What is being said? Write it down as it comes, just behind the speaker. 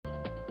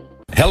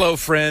Hello,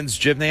 friends.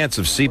 Jim Nance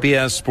of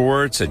CBS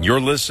Sports, and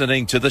you're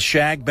listening to the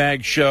Shag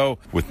Bag Show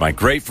with my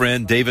great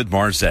friend David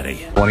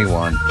Marzetti.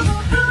 21.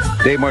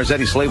 Dave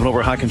Marzetti slaving over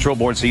a hot control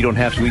board so you don't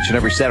have to each and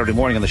every Saturday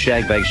morning on the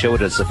Shag Bag Show.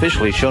 It is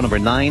officially show number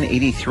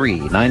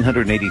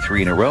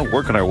 983 in a row.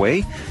 Working our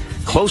way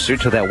closer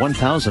to that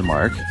 1,000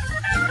 mark,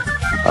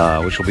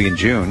 which will be in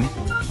June.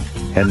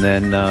 And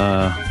then,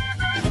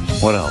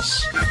 what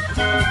else?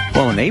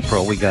 Well, in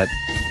April, we got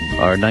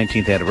our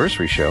 19th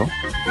anniversary show.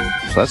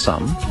 So that's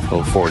something to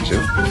look forward to.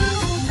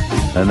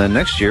 And then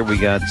next year, we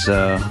got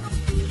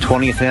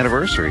 20th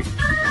anniversary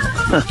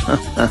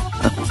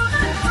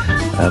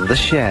of the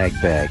Shag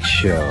Bag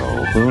Show.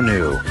 Who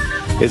knew?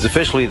 It's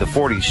officially the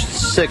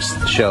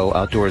 46th show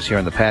outdoors here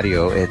on the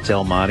patio at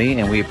Del Monte,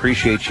 and we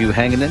appreciate you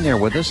hanging in there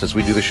with us as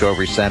we do the show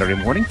every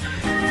Saturday morning.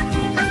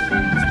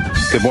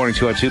 Good morning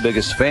to our two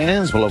biggest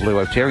fans, my lovely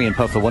wife Terry and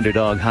Puff the Wonder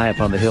Dog high up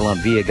on the hill on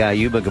Via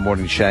Guyuba. Good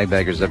morning,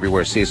 Shagbaggers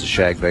everywhere. See us at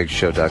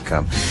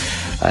shagbagsshow.com.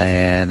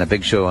 And a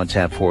big show on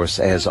tap for us,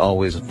 as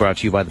always, brought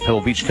to you by the Pebble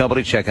Beach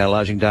Company. Check out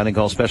lodging, dining,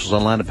 golf specials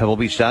online at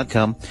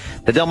pebblebeach.com.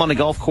 The Del Monte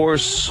Golf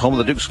Course, home of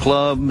the Dukes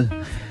Club,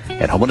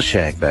 and home of the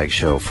Shag Bag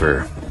Show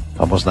for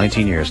almost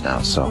 19 years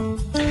now. So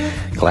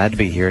glad to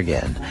be here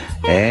again.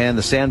 And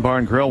the Sandbar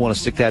and Grill, want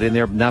to stick that in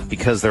there, not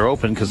because they're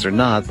open, because they're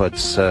not, but,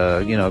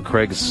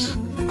 Craig's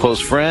close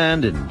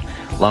friend and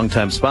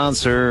longtime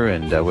sponsor,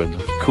 and with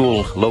a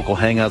cool local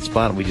hangout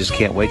spot, and we just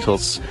can't wait till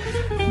it's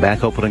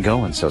back open and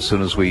going. So as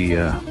soon as we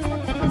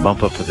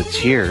bump up to the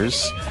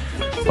tiers,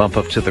 bump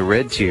up to the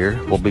red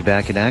tier, we'll be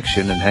back in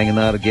action and hanging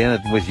out again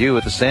with you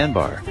at the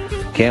Sandbar.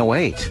 Can't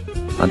wait.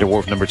 Under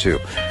Wharf number 2.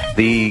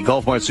 The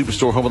Golf Mart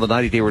Superstore, home of the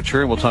 90-day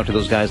return. We'll talk to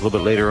those guys a little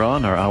bit later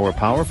on, our Hour of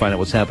Power, find out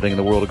what's happening in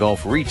the world of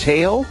golf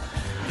retail.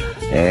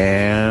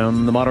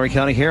 And the Monterey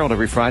County Herald,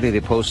 every Friday,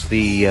 they post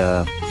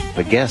the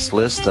guest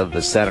list of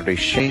the Saturday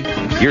Shade.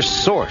 Your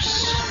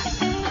source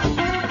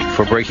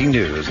for breaking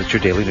news. It's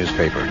your daily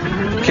newspaper.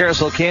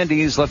 Carousel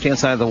Candies, left-hand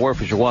side of the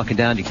wharf as you're walking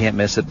down. You can't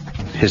miss it.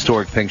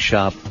 Historic Pink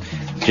Shop.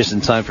 Just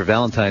in time for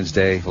Valentine's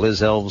Day.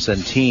 Liz Elves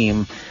and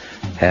team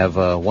have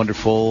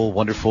wonderful,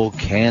 wonderful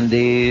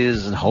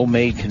candies and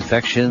homemade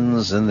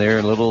confections in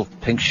their little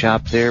pink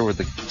shop there with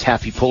the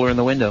taffy puller in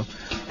the window.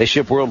 They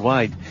ship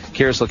worldwide.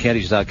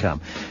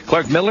 CarouselCandies.com.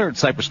 Clark Miller at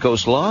Cypress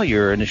Coast Law.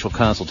 Your initial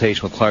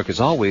consultation with Clark is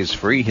always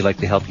free. He'd like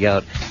to help you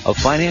out of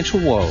financial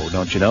woe,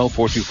 don't you know?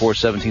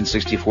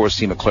 424-1764.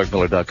 See him at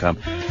ClarkMiller.com.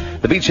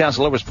 The Beach House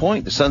at Lovers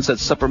Point. The Sunset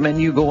Supper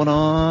menu going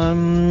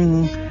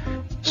on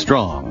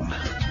strong.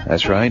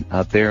 That's right,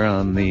 out there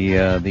on the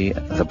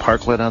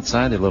parklet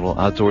outside, the little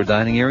outdoor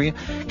dining area.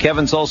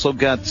 Kevin's also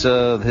got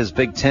his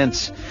big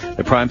tent,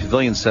 the Prime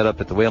Pavilion set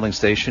up at the whaling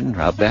station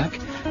out back.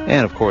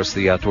 And, of course,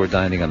 the outdoor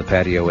dining on the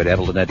patio at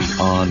Adelaneti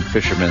on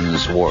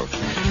Fisherman's Wharf.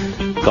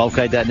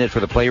 GolfGuide.net for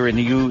the player in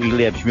you.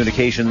 Eliab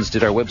Communications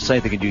did our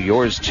website. They can do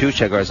yours, too.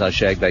 Check ours out,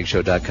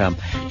 shagbagsshow.com.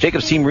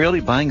 Jacob's Team Realty,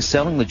 buying,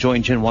 selling. LaJoy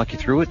and Jen walk you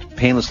through it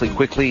painlessly,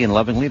 quickly, and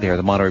lovingly. They are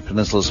the Monterey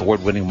Peninsula's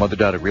award-winning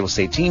mother-daughter real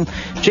estate team.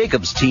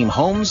 Jacob's Team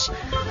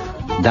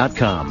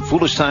Homes.com.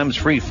 Foolish Times,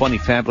 free, funny,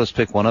 fabulous.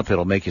 Pick one up.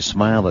 It'll make you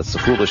smile. That's the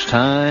Foolish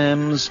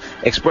Times.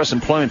 Express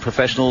Employment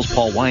Professionals.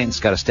 Paul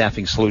Wyant's got a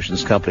staffing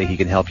solutions company. He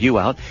can help you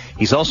out.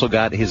 He's also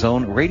got his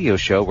own radio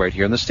show right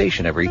here on the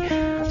station every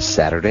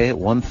Saturday at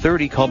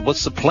 1:30 called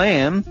What's the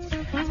Plan?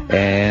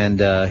 And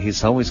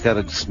he's always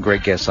got some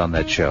great guests on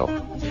that show.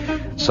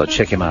 So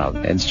check him out.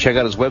 And check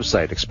out his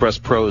website,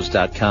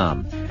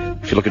 expresspros.com.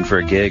 If you're looking for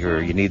a gig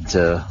or you need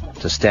to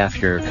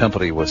staff your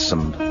company with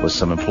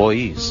some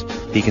employees,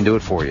 he can do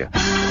it for you.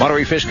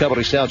 Monterey Fish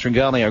Company, Sal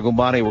Tringali,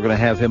 Argumbani, we're going to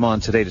have him on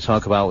today to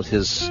talk about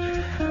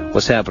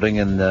what's happening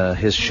in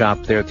his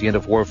shop there at the end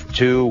of Wharf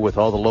 2 with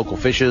all the local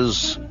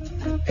fishes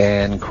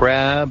and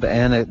crab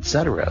and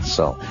etc.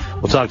 So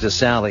we'll talk to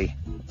Sally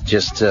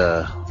just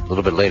a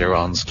little bit later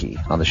on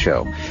the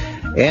show.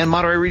 And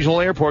Monterey Regional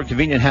Airport,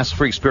 convenient,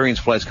 hassle-free experience,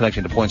 flights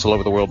connecting to points all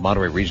over the world.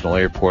 Monterey Regional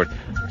Airport.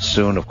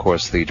 Soon, of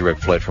course, the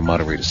direct flight from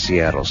Monterey to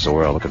Seattle, so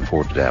we're all looking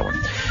forward to that one.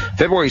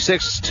 February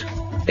 6th,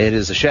 it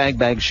is the Shag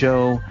Bag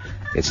Show.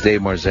 It's Dave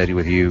Marzetti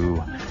with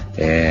you.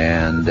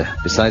 And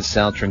besides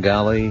Sal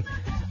Tringali,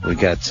 we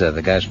got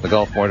the guys from the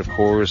Golf Mart, of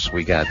course.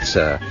 We got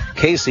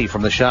Casey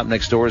from the shop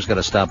next door is going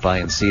to stop by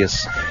and see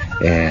us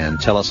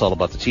and tell us all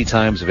about the tee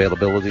times,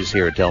 availabilities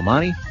here at Del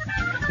Monte,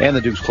 and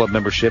the Dukes Club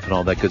membership and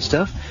all that good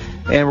stuff.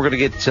 And we're going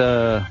to get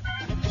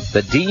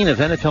the Dean of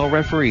NFL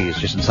Referees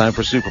just in time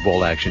for Super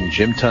Bowl action,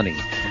 Jim Tunney,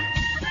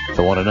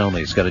 the one and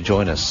only, is going to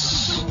join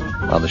us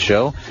on the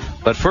show.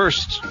 But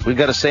first, we've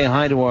got to say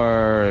hi to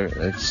our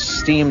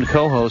esteemed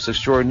co-host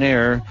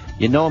extraordinaire.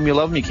 You know him, you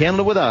love him, you can't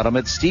live without him.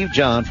 It's Steve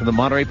John from the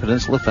Monterey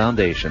Peninsula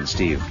Foundation.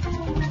 Steve.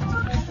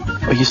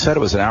 Well, you said it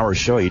was an hour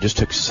show. You just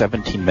took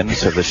 17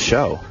 minutes of the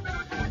show.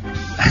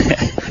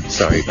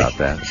 Sorry about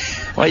that.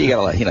 Well, you got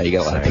a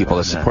lot of people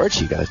that support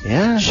you. You got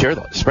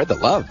to spread the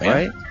love, man.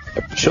 Right?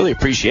 Show the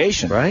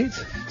appreciation. Right?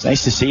 It's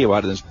nice to see you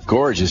out on this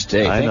gorgeous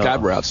day. Thank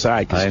God we're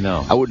outside. I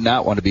know. I would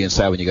not want to be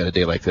inside when you got a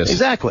day like this.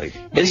 Exactly.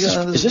 Is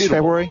this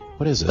February?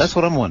 What is this? That's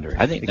what I'm wondering.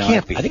 I think it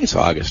can't be. I think it's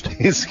August.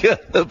 It's going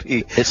to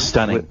be. It's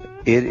stunning.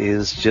 It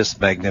is just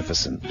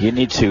magnificent. You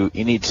need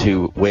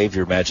to wave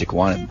your magic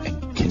wand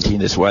and continue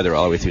this weather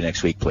all the way through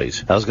next week,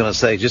 please. I was going to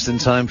say, just in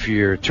time for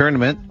your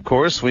tournament, of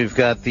course, we've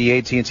got the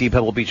AT&T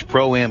Pebble Beach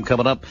Pro-Am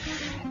coming up,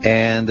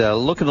 and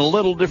looking a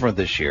little different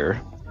this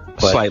year.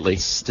 But Slightly.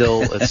 It's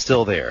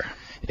still there.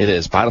 It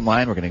is. Bottom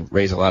line, we're going to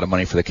raise a lot of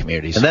money for the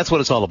communities. And that's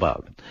what it's all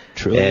about.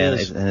 Truly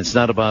is. And it's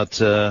not about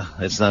the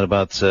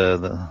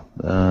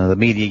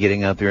media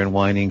getting out there and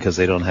whining because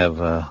they don't have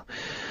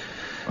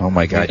oh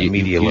my God!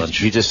 media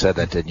lunch. You just said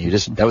that, didn't you?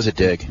 That was a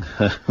dig.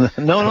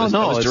 No. It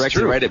was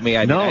directed right at me.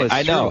 I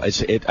know.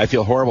 I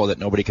feel horrible that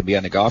nobody can be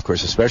on the golf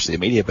course, especially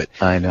the media. But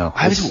I know.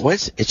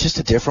 It's just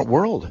a different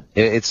world.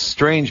 It's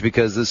strange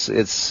because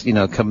it's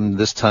come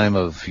this time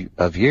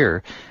of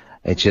year.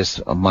 It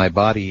just my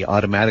body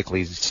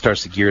automatically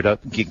starts to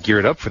get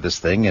geared up for this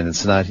thing, and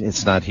it's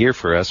not here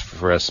for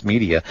us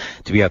media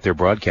to be out there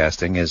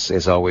broadcasting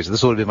as always.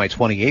 This would have been my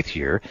 28th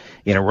year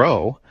in a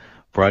row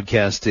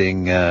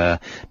broadcasting not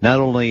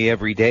only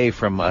every day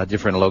from a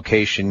different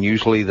location,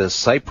 usually the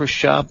Cypress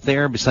shop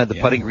there beside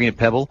the putting green at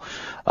Pebble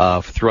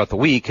throughout the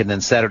week, and then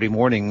Saturday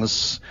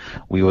mornings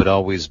we would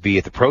always be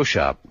at the Pro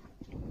Shop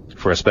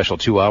for a special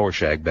 2-hour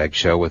Shag Bag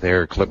show with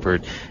Eric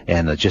Clifford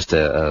and just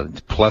a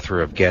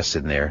plethora of guests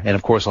in there. And,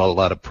 of course, a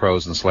lot of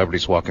pros and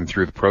celebrities walking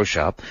through the Pro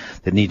Shop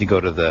that need to go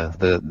to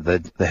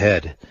the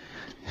head.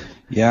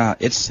 Yeah,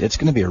 it's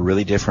going to be a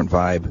really different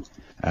vibe.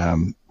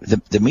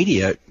 The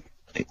media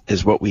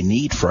is what we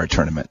need for our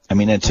tournament. I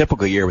mean, in a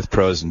typical year with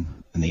pros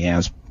and the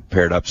AMs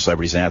paired up,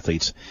 celebrities and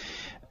athletes,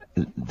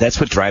 that's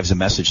what drives a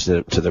message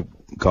to the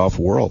golf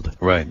world.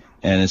 Right.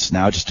 And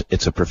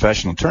it's a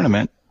professional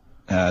tournament.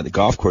 The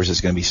golf course is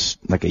going to be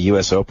like a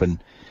U.S.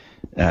 Open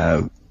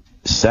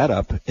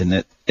setup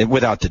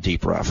without the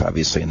deep rough,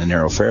 obviously, and the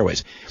narrow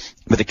fairways.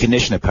 But the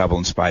condition of Pebble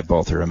and Spy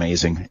both are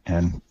amazing,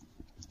 and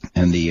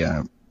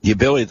the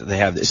ability that they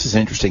have. This is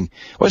interesting.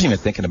 I wasn't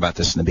even thinking about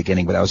this in the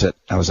beginning, but I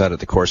was out at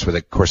the course with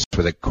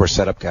the course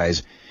setup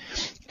guys,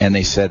 and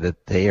they said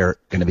that they are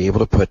going to be able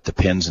to put the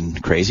pins in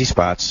crazy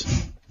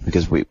spots.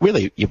 Because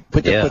you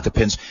put the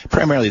pins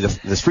primarily the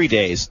 3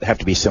 days have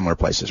to be similar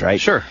places,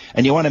 right? Sure.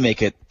 And you want to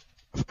make it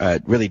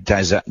really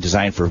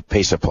designed for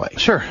pace of play.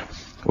 Sure.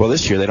 Well,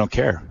 this year they don't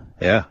care.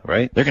 Yeah,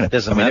 right. They're going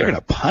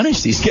to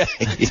punish these guys.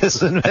 It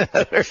doesn't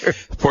matter.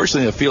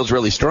 Fortunately, the field's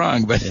really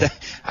strong, but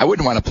I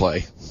wouldn't want to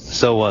play.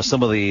 So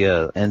some of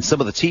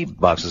the tee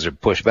boxes are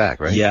pushed back,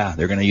 right? Yeah,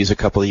 they're going to use a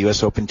couple of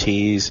U.S. Open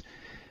tees.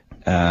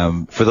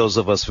 For those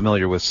of us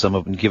familiar with some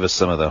of them, give us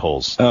some of the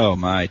holes. Oh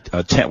my,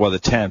 the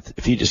 10th.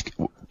 If you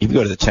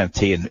go to the 10th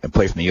tee and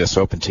play from the U.S.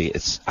 Open tee,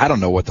 I don't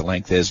know what the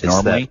length is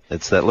normally.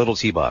 It's that little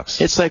tee box.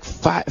 It's like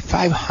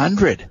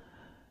 500.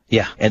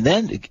 Yeah, and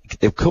then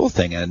the cool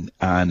thing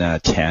on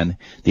 10,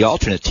 the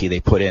alternate tee they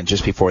put in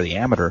just before the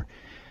amateur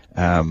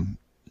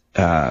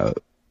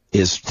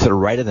is to the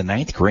right of the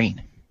 9th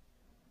green.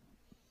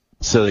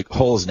 So the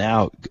holes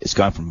now, it's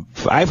gone from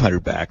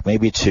 500 back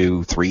maybe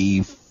to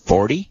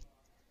 340.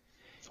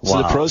 So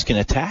the pros can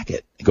attack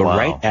it, go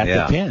right at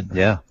the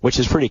pin, which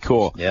is pretty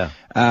cool. Yeah.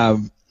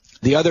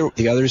 The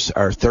others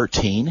are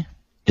 13.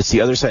 It's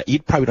the other side. You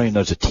probably don't even know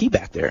there's a tee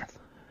back there.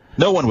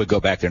 No one would go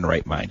back there in the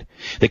right mind.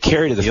 The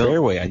carry to the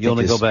fairway, I think, you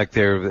only go back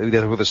there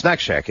where the snack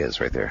shack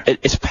is, right there.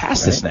 It's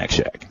past the snack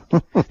shack.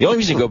 The only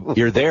reason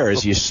you're there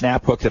is you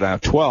snap hooked it on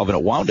 12 and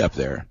it wound up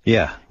there.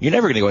 Yeah. You're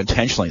never going to go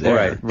intentionally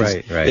there.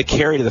 Right. The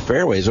carry to the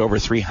fairway is over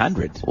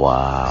 300.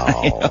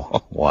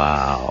 Wow.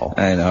 Wow.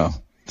 I know.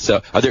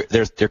 So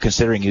they're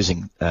considering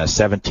using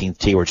 17th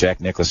tee where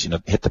Jack Nicklaus,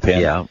 hit the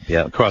pin.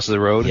 Yeah. Across the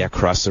road. Yeah,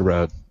 across the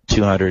road,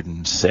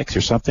 206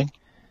 or something.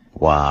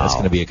 Wow. That's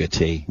going to be a good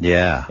tee.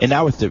 Yeah. And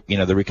now with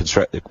when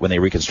they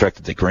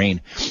reconstructed the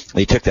green,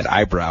 they took that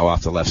eyebrow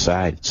off the left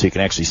side, so you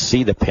can actually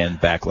see the pin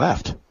back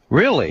left.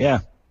 Really? Yeah.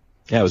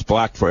 Yeah, it was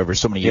blocked for over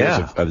so many years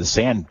of the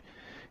sand.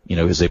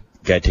 Because the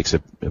guy takes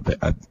a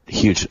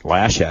huge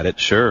lash at it.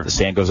 Sure. The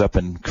sand goes up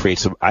and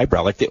creates an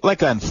eyebrow,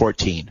 like on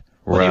 14.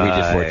 When they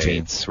redid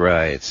 14.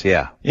 Right.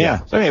 Yeah.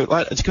 So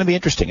anyway, it's going to be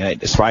interesting.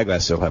 And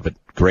Spyglass will have a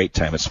great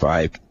time at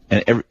Spy.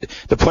 And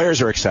the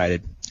players are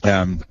excited.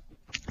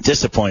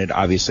 Disappointed,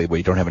 obviously, where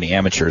you don't have any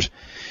amateurs,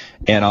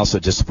 and also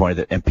disappointed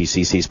that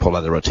MPCC's pulled out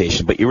of the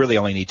rotation. But you really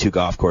only need 2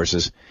 golf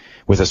courses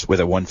with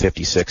a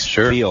 156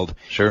 field.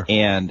 Sure.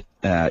 And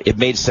it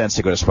made sense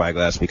to go to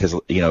Spyglass because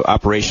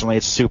operationally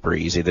it's super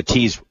easy. The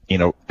tees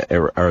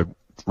are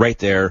right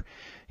there.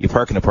 You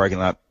park in the parking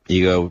lot.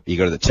 You go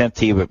to the 10th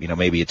tee, but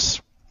maybe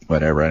it's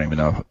whatever, I don't even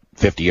know,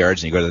 50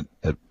 yards, and you go to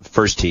the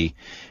first tee,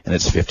 and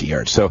it's 50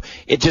 yards. So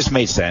it just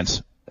made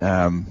sense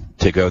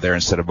to go there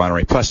instead of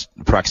Monterey. Plus,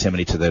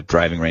 proximity to the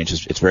driving range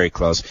it's very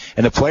close.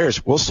 And the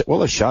players, we'll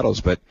have shuttles,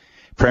 but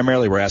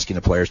primarily we're asking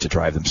the players to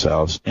drive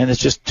themselves, and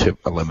it's just to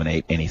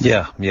eliminate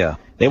anything. Yeah.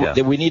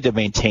 We need to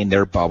maintain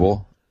their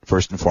bubble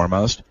first and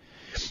foremost,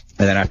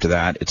 and then after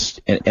that,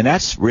 and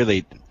that's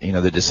really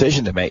the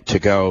decision to make to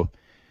go.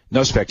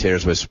 No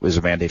spectators was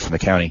a mandate from the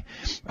county.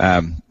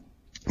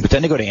 But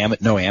then to go to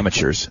no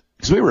amateurs,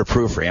 because we were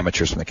approved for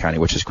amateurs from the county,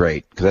 which is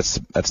great,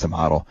 because that's the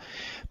model.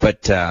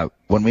 But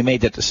when we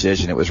made that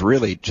decision, it was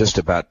really just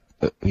about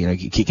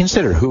you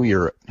consider who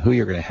you're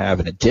going to have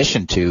in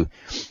addition to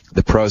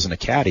the pros and the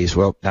caddies.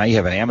 Well, now you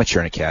have an amateur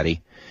and a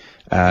caddy.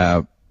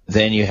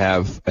 Then you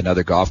have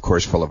another golf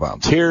course full of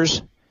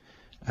volunteers,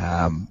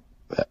 and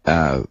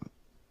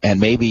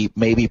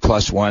maybe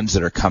plus ones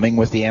that are coming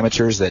with the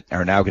amateurs that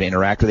are now going to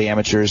interact with the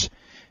amateurs.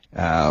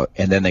 And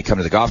then they come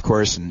to the golf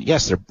course, and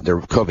yes,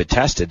 they're COVID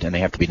tested and they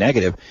have to be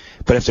negative.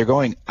 But if they're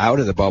going out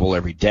of the bubble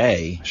every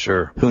day,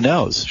 sure, who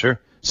knows? Sure.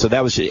 So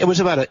it was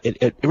about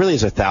it really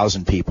is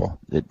 1,000 people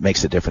that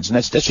makes a difference, and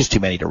that's just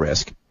too many to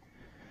risk.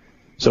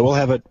 So we'll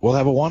have a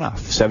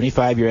one-off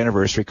 75-year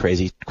anniversary.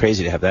 Crazy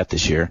to have that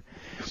this year.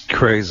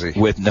 Crazy.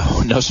 With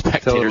no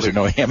spectators or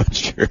no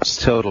amateurs.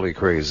 Totally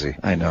crazy.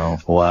 I know.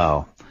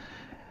 Wow.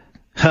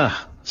 Huh.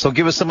 So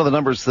give us some of the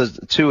numbers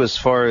too, as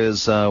far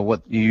as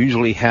what you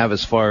usually have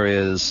as far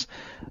as,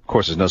 of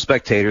course, there's no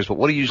spectators, but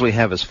what do you usually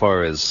have as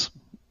far as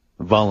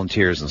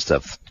volunteers and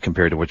stuff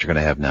compared to what you're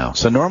going to have now?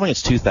 So normally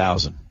it's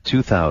 2,000.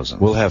 2,000.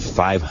 We'll have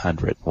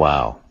 500.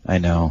 Wow. I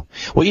know.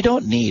 Well, you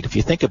don't need, if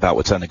you think about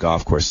what's on the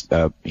golf course,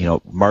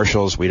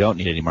 marshals, we don't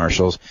need any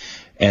marshals.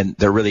 And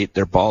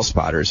they're ball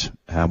spotters,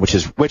 which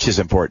is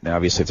important.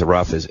 Obviously, if the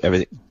rough is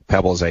everything,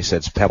 Pebble, as I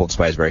said, Pebble and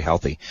Spy is very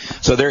healthy.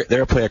 So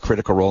they'll play a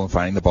critical role in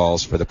finding the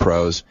balls for the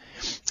pros.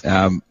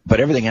 But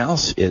everything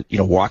else is,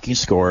 walking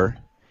score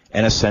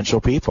and essential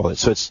people.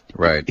 So it's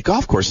right. The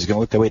golf course is going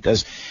to look the way it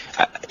does.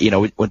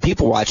 When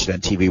people watch it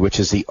on TV, which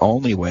is the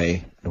only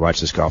way to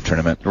watch this golf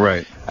tournament,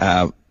 right?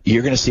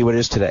 You're going to see what it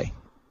is today.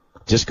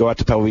 Just go out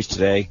to Pebble Beach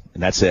today,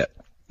 and that's it.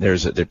 There are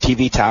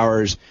TV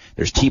towers,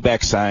 there's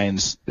T-back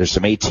signs, there's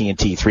some AT&T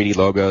 3D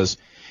logos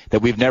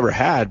that we've never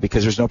had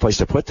because there's no place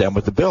to put them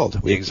with the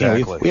build.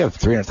 Exactly. We have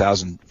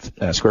 300,000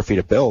 square feet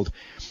of build,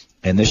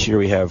 and this year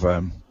we have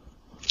a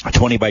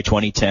 20 by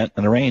 20 tent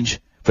on the range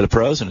for the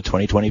pros and a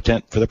 20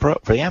 tent for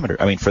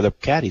the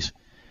caddies.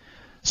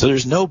 So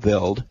there's no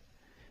build,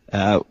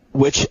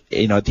 which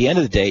at the end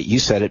of the day, you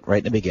said it right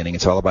in the beginning.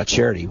 It's all about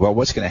charity. Well,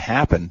 what's going to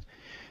happen?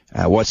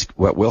 What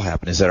will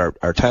happen is that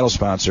our title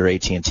sponsor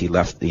AT&T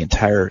left the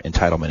entire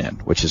entitlement in,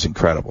 which is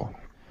incredible.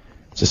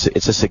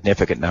 It's a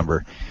significant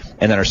number,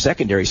 and then our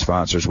secondary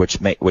sponsors, which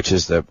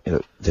is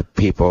the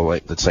people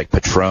like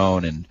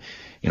Patron and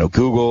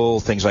Google,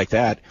 things like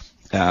that,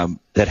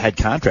 that had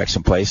contracts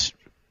in place.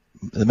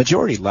 The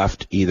majority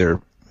left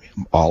either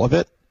all of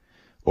it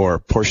or a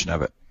portion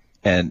of it,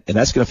 and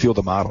that's going to fuel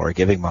the model, our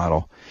giving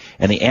model,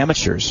 and the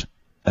amateurs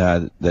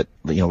that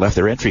left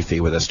their entry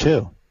fee with us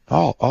too.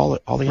 All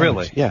the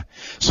really? Others. Yeah.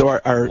 So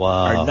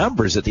our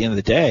numbers at the end of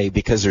the day,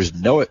 because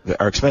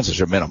our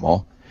expenses are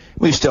minimal,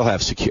 we still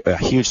have a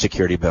huge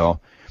security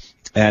bill,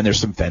 and there's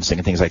some fencing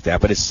and things like that,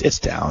 but it's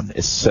down.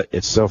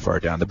 It's so far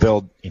down. The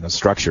build,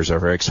 structures are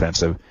very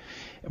expensive,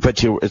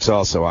 but it's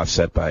also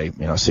offset by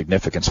a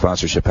significant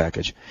sponsorship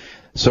package.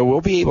 So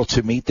we'll be able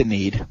to meet the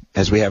need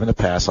as we have in the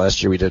past.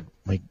 Last year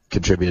we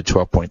contributed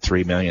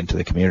 $12.3 million to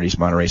the communities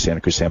Monterey,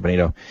 Santa Cruz, San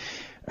Benito.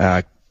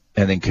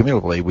 And then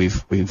cumulatively,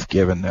 we've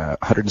given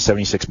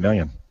 $176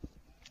 million,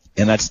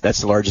 and that's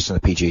the largest in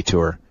the PGA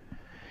Tour.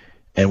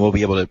 And we'll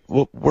be able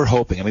to. We're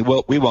hoping.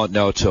 We won't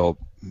know till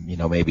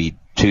maybe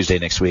Tuesday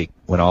next week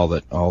when all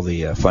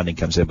the funding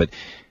comes in. But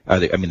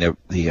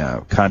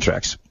the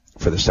contracts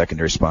for the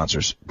secondary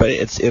sponsors. But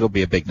it'll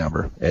be a big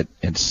number.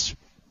 It's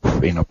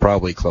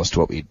probably close to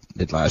what we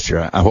did last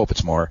year. I hope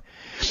it's more.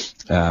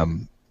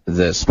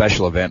 The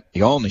special event,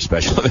 the only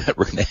special event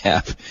we're going to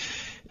have,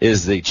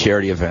 is the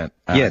charity event.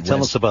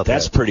 Tell us about that.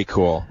 That's pretty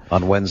cool.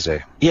 On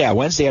Wednesday. Yeah,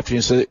 Wednesday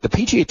afternoon. So the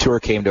PGA Tour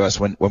came to us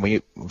when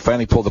we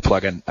finally pulled the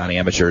plug on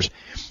amateurs.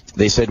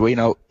 They said,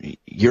 well,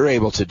 you're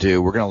able to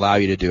do, we're going to allow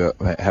you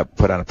to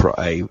put on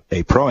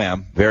a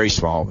pro-am, very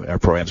small. Our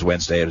pro-am's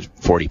Wednesday at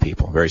 40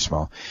 people, very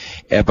small.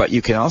 But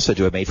you can also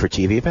do a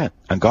made-for-TV event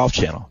on Golf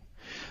Channel.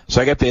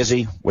 So I got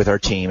busy with our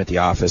team at the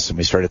office, and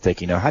we started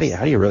thinking, how do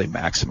you really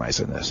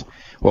maximize on this?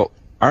 Well,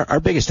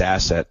 our biggest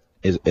asset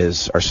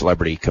is our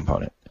celebrity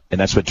component. And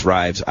that's what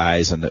drives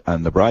eyes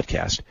on the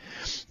broadcast.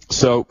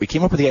 So we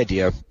came up with the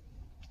idea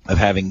of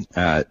having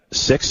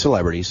 6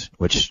 celebrities,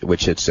 which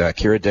it's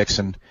Kira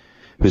Dixon,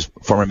 who's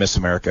former Miss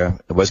America,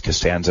 was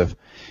Costanza,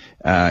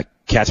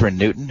 Catherine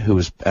Newton, who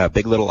was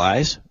Big Little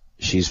Eyes.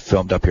 She's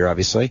filmed up here,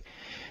 obviously.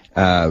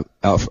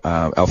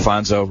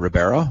 Alfonso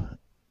Ribeiro,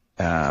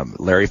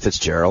 Larry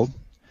Fitzgerald,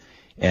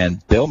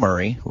 and Bill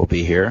Murray will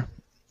be here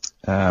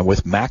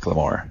with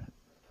Macklemore.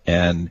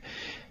 And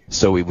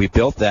so we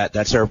built that.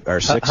 That's our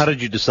 6. How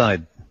did you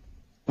decide?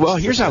 Well,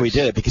 here's how we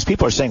did it, because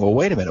people are saying, well,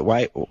 wait a minute,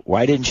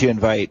 why didn't you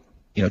invite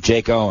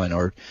Jake Owen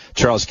or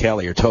Charles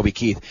Kelly or Toby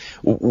Keith?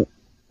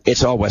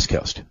 It's all West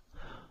Coast.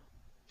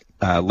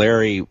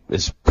 Larry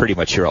is pretty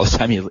much here all the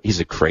time. He's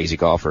a crazy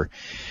golfer.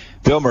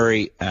 Bill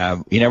Murray,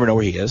 you never know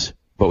where he is,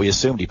 but we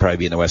assumed he'd probably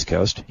be in the West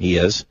Coast. He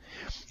is.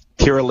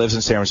 Kira lives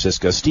in San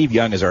Francisco. Steve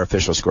Young is our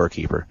official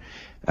scorekeeper.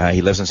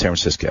 He lives in San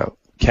Francisco.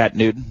 Cat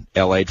Newton,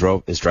 L.A.,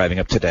 is driving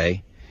up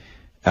today.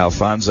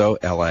 Alfonso,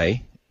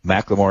 L.A.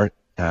 Macklemore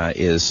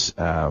is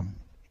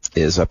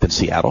up in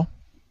Seattle.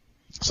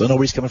 So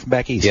nobody's coming from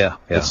back east. Yeah.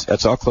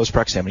 That's all close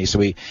proximity. So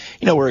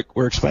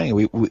we're explaining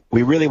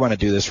we really want to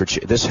do this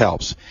this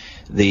helps.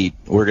 We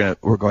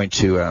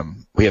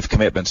have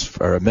commitments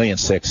for $1.6 million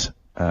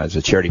as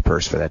a charity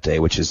purse for that day,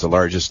 which is the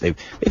largest. They've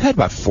had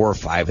about 4 or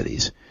 5 of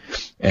these.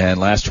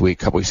 And a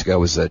couple weeks ago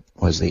was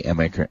the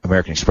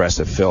American Express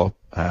that Phil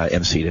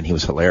emceed, and he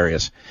was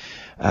hilarious.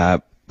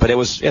 But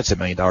it's $1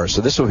 million.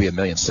 So this will be $1.6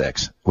 million,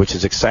 which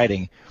is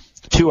exciting.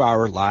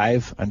 2-hour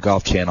live on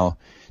Golf Channel.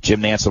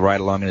 Jim Nantz will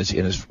ride along in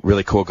his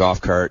really cool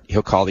golf cart.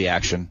 He'll call the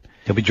action.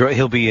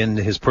 He'll be in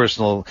his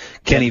personal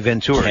Ken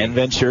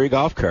Venturi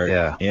golf cart.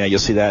 Yeah, you'll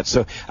see that.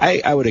 So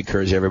I would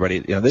encourage everybody.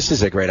 This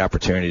is a great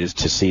opportunity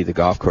to see the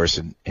golf course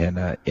in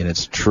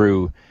its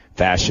true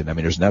fashion. I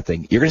mean, there's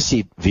nothing. You're going to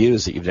see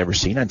views that you've never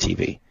seen on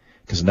TV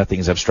because nothing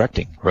is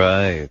obstructing.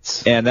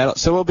 Right. And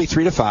so we'll be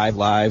 3 to 5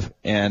 live,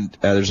 and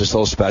there's this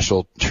little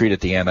special treat at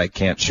the end. I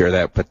can't share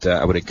that, but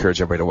I would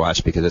encourage everybody to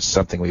watch because it's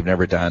something we've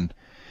never done.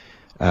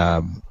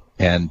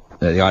 And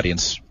the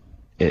audience,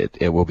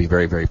 it will be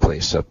very, very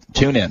pleased. So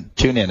tune in.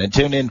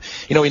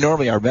 We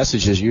normally, our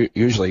message is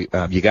usually,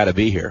 you got to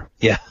be here.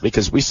 Yeah.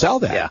 Because we sell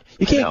that. Yeah.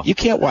 You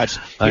can't watch,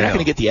 you're not going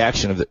to get the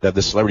action of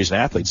the celebrities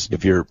and athletes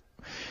if you're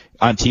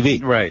on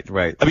TV.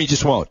 Right. I mean, you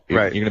just won't.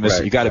 You're going to miss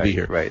it. You got to be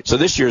here. Right. So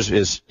this year's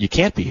is, you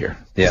can't be here.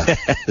 Yeah.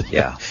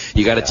 Yeah.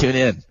 You got to tune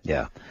in.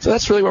 Yeah. So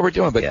that's really what we're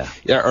doing. But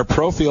our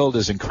pro field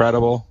is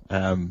incredible.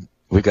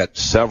 We've got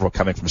several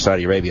coming from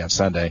Saudi Arabia on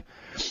Sunday.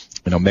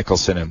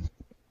 Mickelson and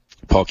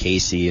Paul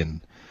Casey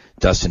and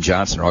Dustin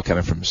Johnson are all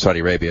coming from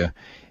Saudi Arabia.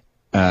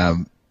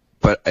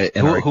 But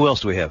who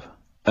else do we have?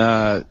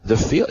 The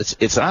field,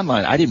 it's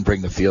online. I didn't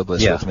bring the field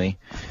list with me,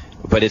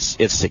 but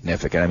it's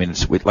significant. I mean,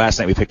 last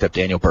night we picked up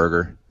Daniel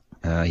Berger.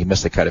 He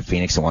missed the cut at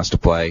Phoenix and wants to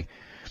play.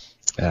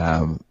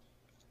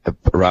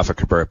 Rafa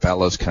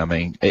Cabrera-Bello's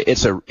coming.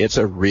 It's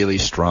a really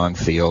strong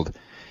field.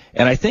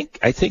 And I think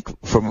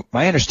from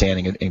my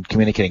understanding and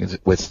communicating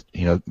with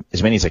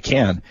as many as I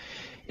can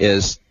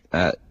is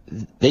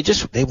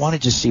they want to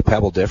just see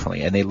Pebble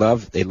differently, and they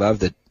love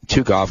the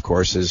 2 golf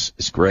courses.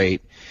 It's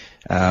great.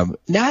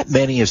 Not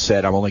many have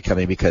said I'm only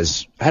coming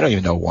because I don't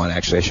even know one.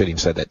 Actually, I shouldn't even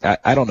said that.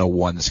 I don't know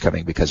one that's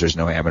coming because there's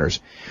no amateurs.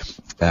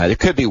 There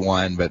could be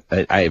one, but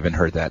I haven't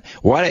heard that.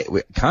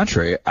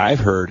 Contrary, I've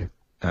heard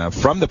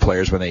from the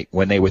players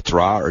when they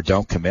withdraw or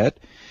don't commit,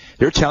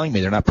 they're telling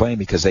me they're not playing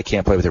because they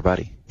can't play with their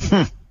buddy.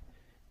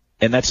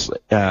 And that's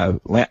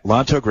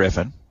Lanto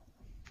Griffin,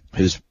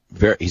 he's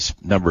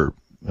number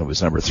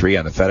 3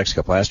 on the FedEx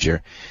Cup last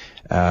year,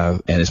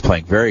 and is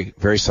playing very,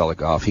 very solid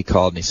golf. He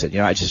called and he said,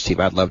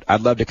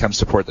 I'd love to come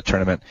support the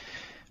tournament,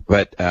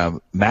 but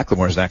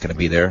McLemore's not going to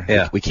be there.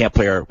 Yeah. We can't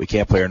play our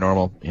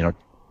normal,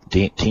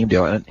 team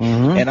deal.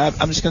 And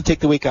I'm just going to take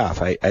the week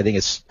off. I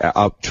think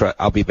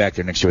I'll be back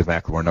there next year with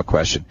McLemore, no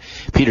question.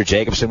 Peter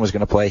Jacobson was going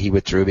to play. He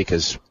withdrew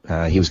because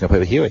he was going to play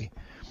with Huey.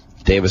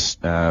 Davis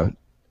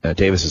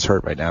is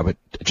hurt right now, but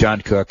John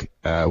Cook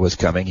was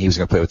coming. He was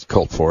going to play with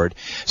Colt Ford.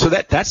 So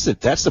that's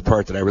the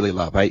part that I really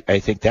love. I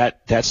think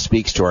that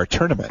speaks to our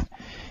tournament,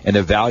 and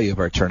the value of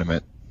our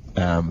tournament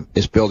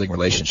is building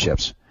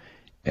relationships,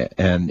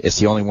 and it's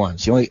the only one.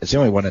 It's the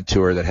only one on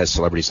tour that has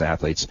celebrities and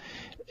athletes.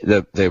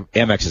 The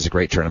Amex is a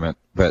great tournament,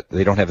 but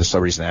they don't have the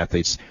celebrities and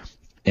athletes,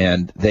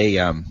 and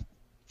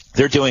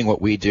they're doing what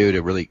we do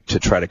to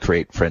try to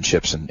create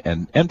friendships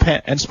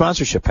and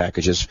sponsorship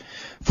packages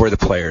for the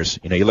players.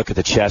 You look at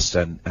the chest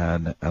on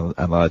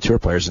a lot of tour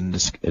players, and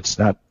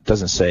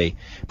doesn't say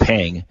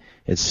Pang.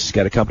 It's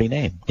got a company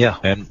name. Yeah.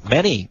 And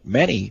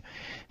many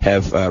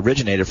have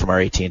originated from our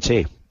AT&T.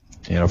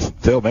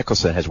 Phil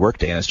Mickelson has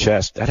Workday on his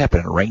chest. That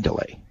happened in a rain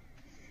delay.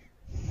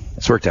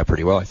 It's worked out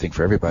pretty well, I think,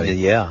 for everybody.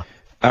 Yeah.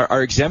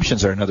 Our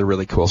exemptions are another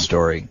really cool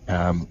story.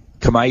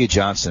 Kamayu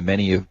Johnson,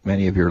 many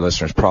of your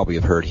listeners probably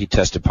have heard, he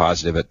tested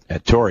positive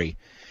at Torrey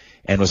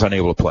and was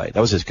unable to play. That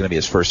was going to be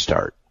his first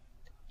start.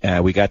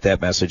 We got that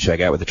message. I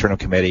got with the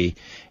tournament committee,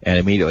 and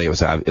immediately it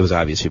was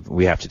obvious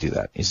we have to do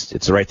that. It's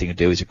the right thing to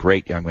do. He's a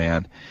great young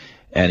man,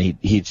 and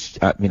he's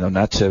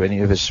not to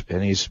any of his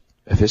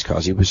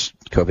cause. He was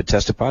COVID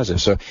tested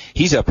positive, so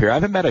he's up here. I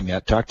haven't met him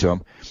yet. Talked to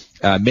him.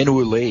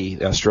 Minwoo Lee,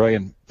 the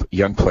Australian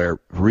young player,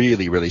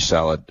 really, really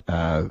solid.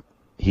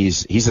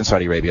 He's in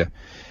Saudi Arabia.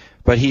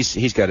 But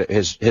he's got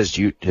his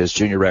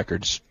junior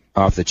records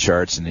off the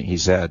charts, and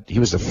he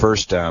was the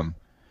first. He won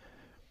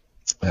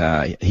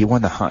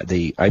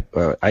the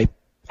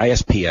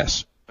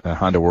ISPS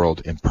Honda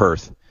World in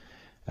Perth,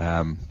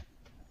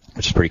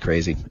 which is pretty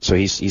crazy. So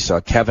he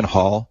saw Kevin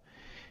Hall.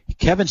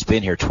 Kevin's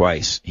been here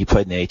twice. He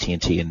played in the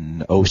AT&T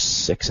in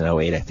 06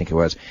 and 08, I think it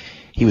was.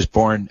 He was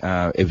born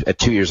at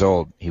 2 years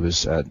old. He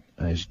was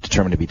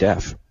determined to be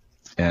deaf,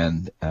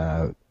 and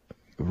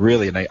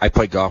really, and I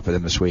played golf with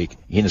him this week.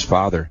 He and his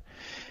father.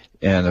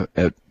 And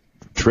a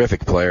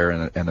terrific player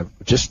and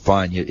just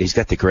fun. He's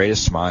got the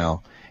greatest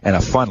smile and a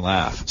fun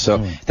laugh. So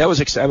that was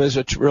a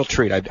real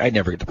treat. I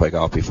never get to play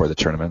golf before the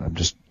tournament. I'm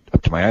just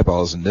up to my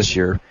eyeballs. And this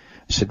year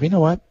I said, you know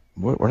what?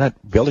 we're not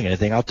building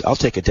anything. I'll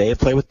take a day and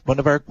play with one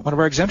of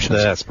our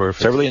exemptions. That's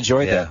perfect. So I really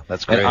enjoyed that.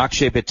 That's great. And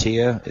Akshay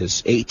Bhatia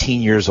is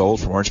 18 years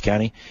old from Orange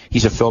County.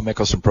 He's a Phil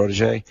Mickelson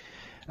protege.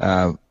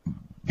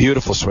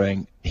 Beautiful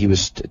swing. He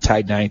was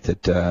tied ninth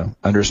at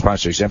under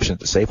sponsored exemption at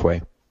the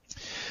Safeway.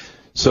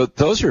 So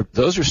those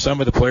are some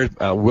of the players.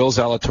 Will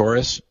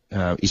Zalatoris,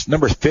 he's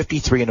number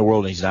 53 in the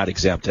world and he's not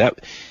exempt.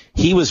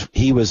 He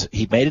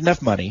made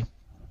enough money.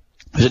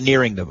 It was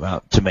nearing the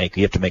amount to make.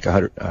 You have to make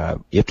 100.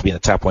 You have to be in the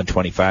top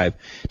 125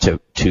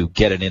 to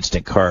get an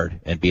instant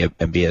card and be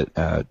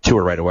a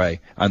tour right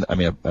away.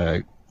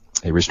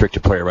 A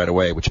restricted player right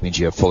away, which means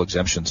you have full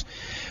exemptions.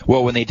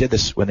 Well, when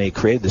they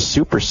created the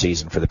super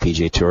season for the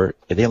PGA Tour,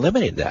 they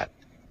eliminated that.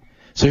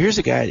 So here's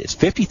a guy that's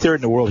 53rd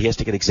in the world. He has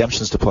to get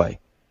exemptions to play.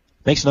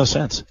 Makes no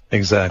sense.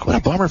 Exactly. What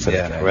a bummer for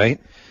that guy.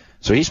 Right.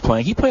 So he's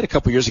playing. He played a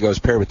couple years ago. He was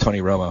paired with Tony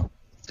Romo.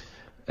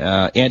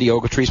 Andy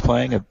Ogletree's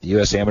playing, a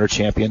U.S. amateur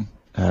champion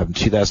in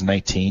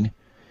 2019.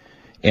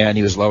 And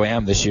he was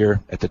low-am this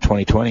year at the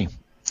 2020.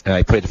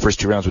 He played the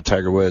first 2 rounds with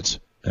Tiger Woods.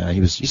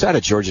 He's out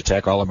of Georgia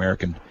Tech,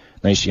 All-American,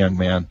 nice young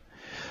man.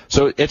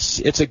 So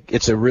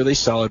it's a really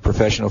solid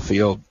professional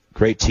field,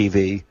 great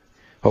TV.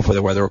 Hopefully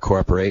the weather will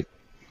cooperate.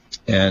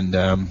 And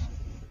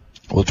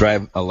we'll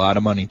drive a lot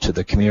of money to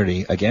the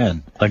community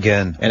again. And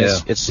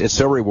it's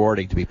so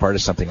rewarding to be part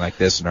of something like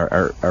this, and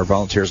our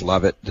volunteers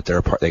love it. That they're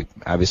a part. They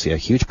obviously a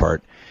huge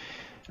part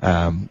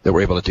that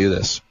we're able to do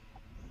this.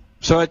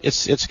 So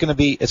it's going to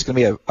be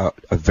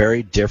a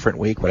very different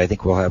week, but I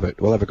think we'll have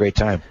a great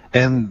time.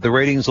 And the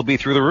ratings will be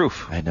through the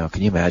roof. I know.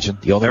 Can you imagine?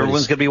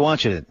 Everyone's going to be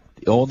watching it.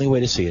 The only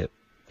way to see it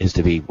is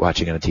to be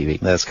watching it on TV.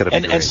 That's going to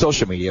be great. And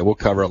social media. We'll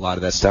cover a lot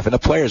of that stuff, and the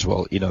players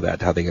will. You know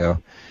that how they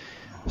go.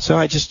 So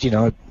I just,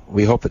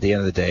 we hope at the end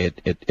of the day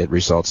it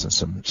results in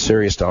some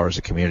serious dollars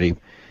to community.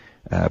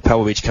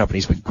 Pebble Beach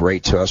Company's been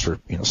great to us for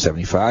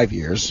 75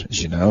 years,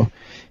 as you know,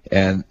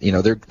 and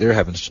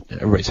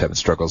everybody's having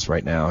struggles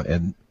right now,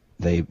 and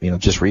they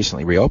just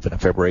recently reopened on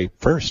February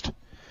 1st.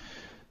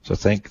 So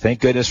thank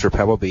goodness for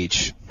Pebble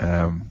Beach,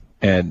 and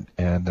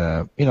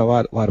a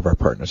lot of our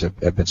partners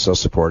have been so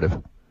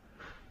supportive.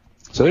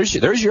 So there's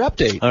your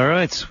update. All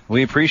right.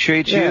 We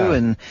appreciate you. Yeah.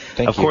 And,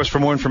 of course, for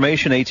more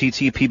information,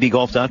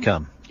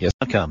 attpbgolf.com.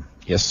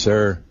 Yes,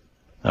 sir.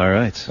 All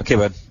right. Okay,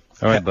 bud.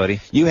 All right,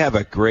 buddy. You have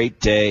a great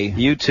day.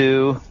 You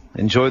too.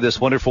 Enjoy this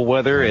wonderful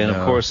weather. And,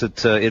 of course,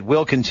 it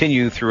will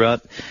continue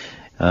throughout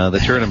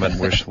the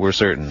tournament, we're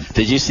certain.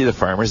 Did you see the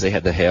farmers? They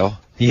had the hail.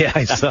 Yeah,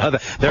 I saw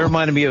that. That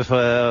reminded me of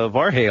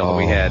our hail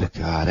we had. Oh,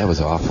 God, that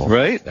was awful.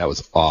 Right? That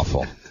was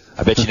awful.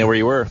 I bet you know where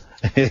you were.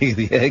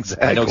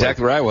 Exactly. I know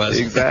exactly where I was.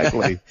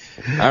 Exactly.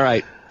 All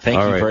right.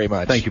 Thank you very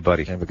much. Thank you,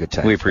 buddy. Have a good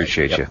time. We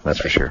appreciate you. That's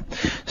for sure.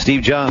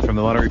 Steve John from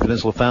the Monterey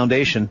Peninsula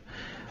Foundation.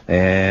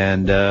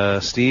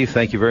 And, Steve,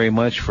 thank you very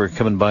much for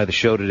coming by the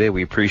show today.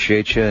 We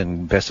appreciate you,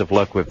 and best of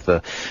luck with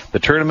the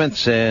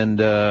tournaments, and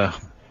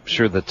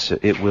sure that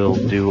it will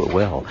do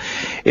well.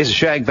 It's a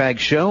Shag Bag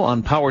Show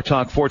on Power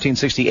Talk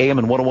 1460 AM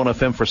and 101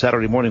 FM for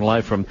Saturday morning,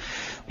 live from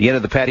the end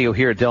of the patio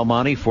here at Del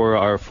Monte for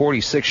our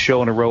 46th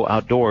show in a row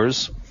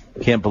outdoors.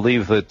 Can't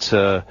believe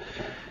that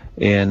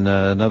in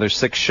another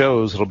 6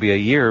 shows it'll be a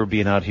year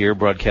being out here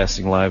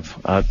broadcasting live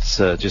out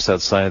just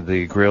outside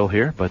the grill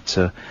here, but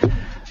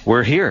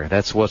we're here.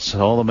 That's what's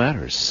all that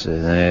matters.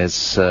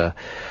 It's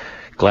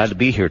glad to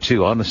be here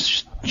too. On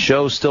the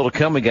show still to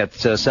come, we got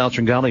Sal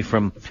Tringali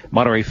from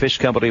Monterey Fish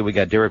Company. We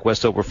got Derek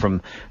Westover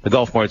from the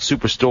Golf Mart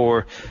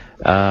Superstore.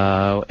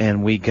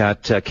 And we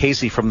got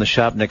Casey from the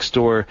shop next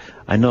door.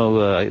 I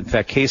know, in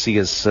fact, Casey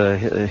is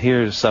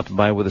here stopping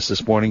by with us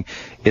this morning.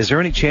 Is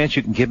there any chance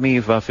you can give me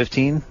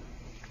 15?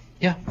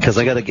 Yeah. Because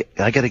I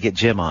gotta get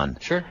Jim on.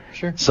 Sure.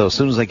 So as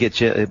soon as I get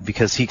Jim,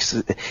 because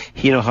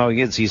you know how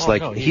he is. He's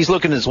he's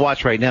looking at his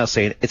watch right now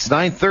saying, it's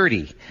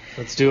 9:30.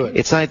 Let's do it.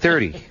 It's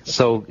 9:30.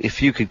 So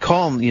if you could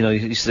call him,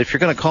 he said, if you're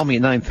going to call me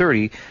at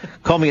 9:30,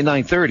 call me at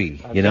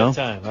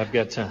 9:30, I've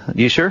got time.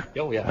 You sure?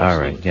 Oh, yeah. All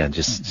Absolutely. right. Yeah,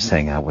 just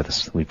hang out with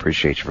us. We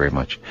appreciate you very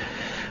much.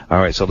 All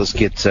right, so let's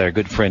get our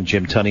good friend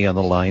Jim Tunney on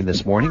the line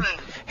this morning.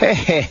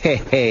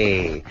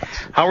 Hey.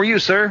 How are you,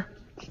 sir?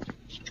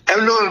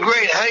 I'm doing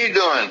great. How you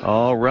doing?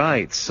 All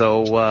right.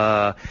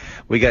 So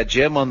we got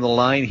Jim on the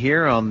line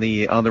here on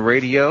the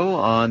radio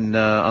on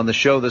the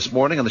show this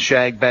morning on the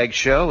Shag Bag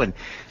Show, and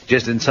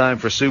just in time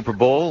for Super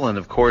Bowl. And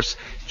of course,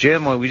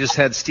 Jim, we just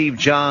had Steve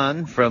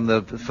John from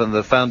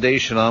the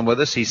foundation on with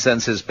us. He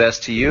sends his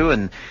best to you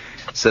and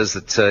says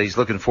that he's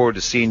looking forward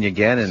to seeing you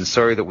again. And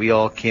sorry that we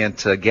all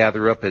can't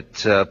gather up at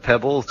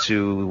Pebble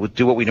to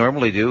do what we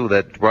normally do,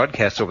 that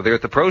broadcast over there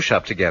at the Pro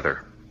Shop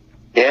together.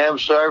 Yeah, I'm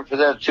sorry for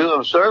that, too.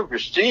 I'm sorry for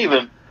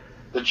Steven,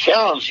 the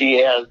challenge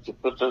he has to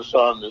put this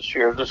on this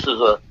year. This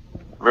is a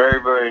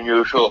very, very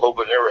unusual. Hope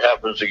it never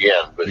happens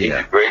again. But he's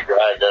a great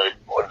guy. Done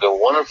a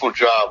wonderful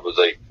job with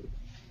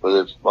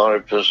the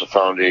Monterey Peninsula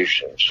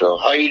Foundation. So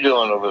how you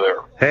doing over there?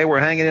 Hey, we're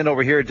hanging in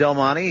over here at Del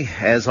Monte,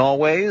 as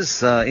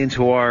always,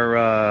 into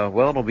our,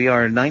 it'll be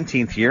our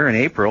 19th year in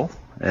April.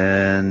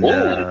 And,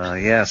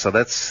 so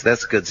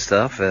that's good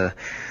stuff.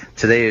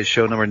 Today is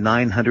show number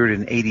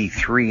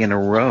 983 in a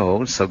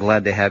row. So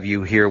glad to have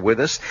you here with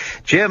us.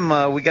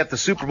 Jim, we got the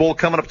Super Bowl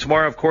coming up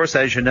tomorrow, of course,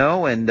 as you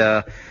know. And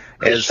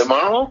is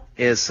tomorrow?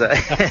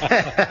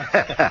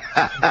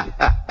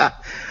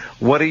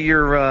 What are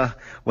your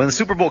when the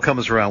Super Bowl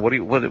comes around? What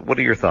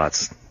are your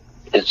thoughts?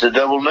 It's a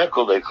double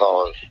nickel, they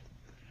call it.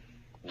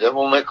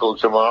 Double nickel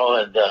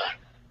tomorrow, and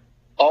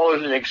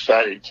always an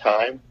exciting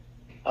time.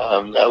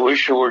 I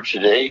wish it were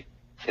today.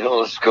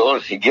 Let's go.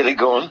 Let's get it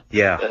going.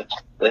 Yeah.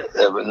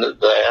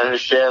 I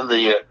understand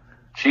the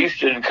Chiefs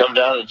didn't come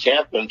down to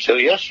Tampa until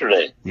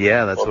yesterday.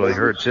 Yeah, that's what I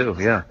heard too.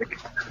 Yeah.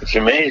 It's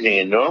amazing.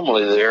 And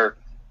normally they're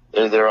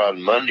there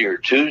on Monday or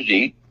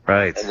Tuesday.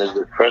 Right. And there's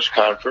a press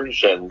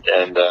conference, and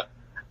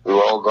we've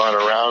all gone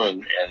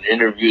around and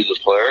interviewed the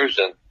players,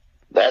 and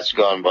that's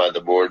gone by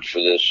the boards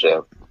for this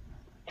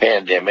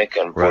pandemic,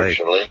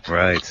 unfortunately.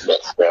 Right.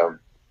 But,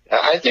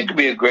 I think it'd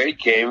be a great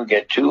game. We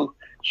get two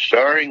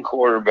starting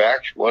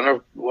quarterbacks,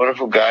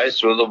 wonderful guys,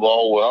 throw the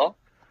ball well,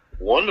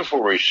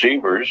 wonderful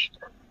receivers,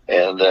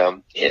 and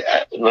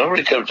it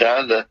normally comes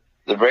down to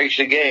the breaks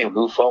of the game: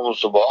 who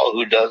fumbles the ball,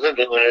 who doesn't,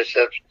 who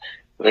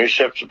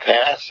intercepts a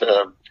pass,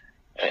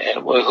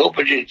 and we hope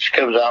it just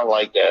comes out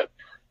like that.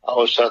 I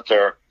always thought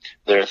there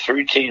are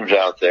three teams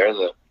out there: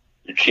 the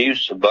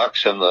Chiefs, the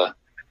Bucs, and the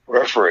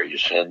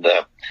referees, and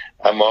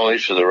I'm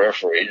always for the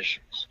referees.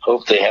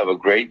 Hope they have a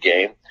great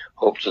game.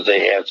 Hope that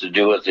they have to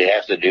do what they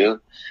have to do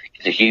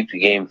to keep the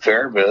game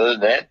fair, but other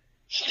than that,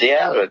 stay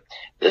out of it.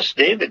 This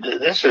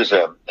is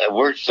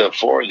works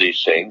four of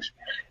these things,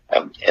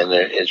 and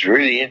it's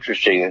really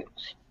interesting.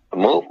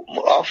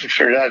 Often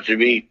turned out to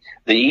be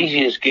the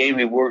easiest game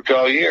we worked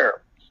all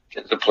year.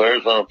 If the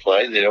players want to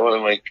play, they don't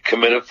want to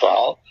commit a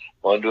foul,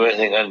 want to do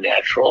anything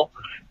unnatural,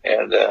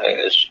 and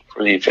it's,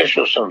 for the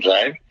officials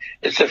sometimes,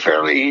 it's a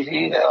fairly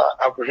easy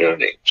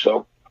opportunity.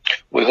 So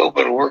we hope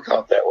it'll work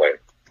out that way.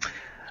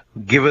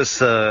 Give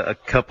us a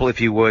couple,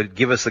 if you would.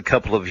 Give us a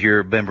couple of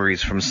your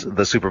memories from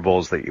the Super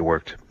Bowls that you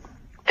worked.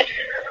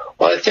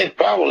 Well, I think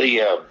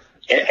probably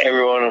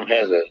every one of them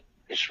has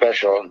a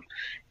special, and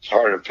it's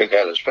hard to pick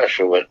out a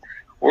special, but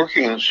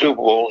working in Super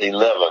Bowl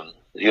 11,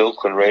 the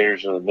Oakland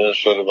Raiders and the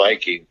Minnesota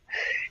Vikings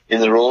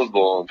in the Rose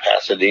Bowl in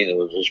Pasadena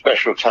was a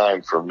special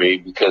time for me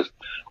because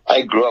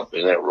I grew up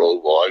in that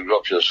Rose Bowl. I grew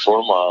up just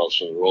 4 miles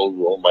from the Rose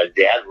Bowl. My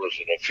dad was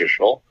an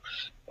official,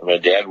 and my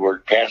dad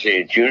worked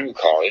Pasadena Junior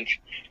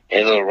College,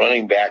 and a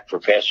running back for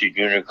Pasadena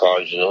Junior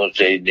College in those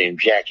days named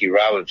Jackie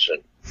Robinson.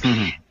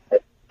 Mm-hmm.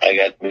 I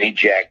got to meet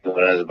Jack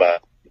when I was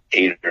about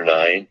 8 or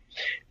 9,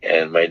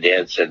 and my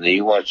dad said,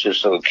 "You watch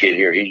this little kid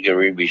here, he's going to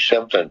really be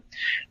something."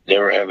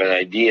 Never have an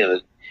idea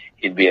that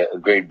he'd be a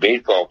great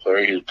baseball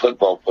player. He was a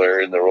football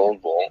player in the Rose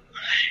Bowl.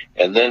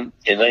 And then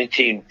in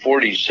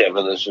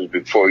 1947, this is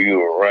before you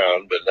were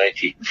around, but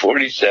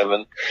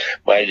 1947,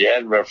 my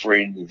dad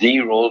refereed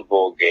the Rose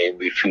Bowl game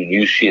between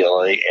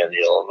UCLA and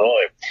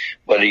Illinois.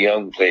 Buddy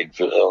Young played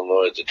for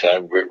Illinois at the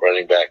time, great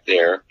running back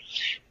there.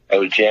 That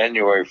was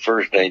January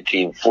 1st,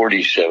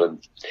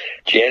 1947.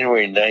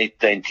 January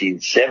 9th,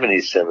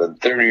 1977,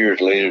 30 years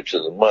later to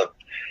the month,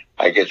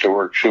 I get to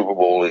work Super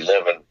Bowl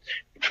 11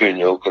 between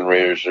the Oakland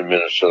Raiders and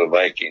Minnesota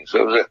Vikings.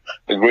 So it was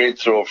a great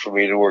thrill for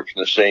me to work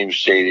in the same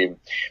stadium,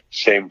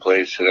 same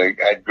place that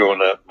I'd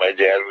grown up. My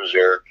dad was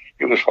there.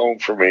 It was home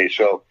for me,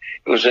 so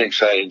it was an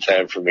exciting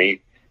time for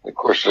me. Of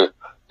course,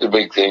 the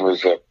big thing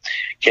was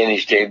Kenny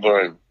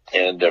Stabler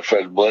and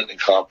Fred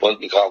Biletnikoff.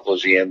 Biletnikoff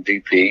was the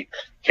MVP,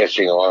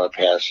 catching a lot of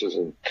passes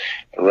and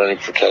running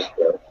for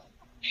touchdowns.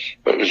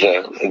 But it was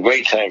a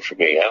great time for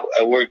me.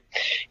 I worked,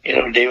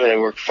 David, I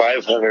worked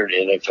 500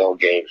 NFL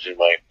games in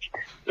my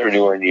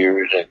 31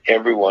 years, and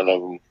every one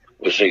of them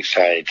was an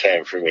exciting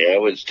time for me. I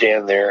would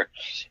stand there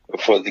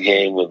before the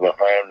game with my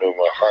hand over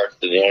my heart,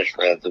 the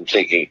national anthem,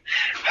 thinking,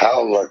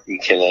 how lucky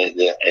can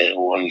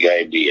one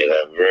guy be? And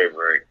I'm very,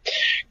 very,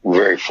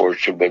 very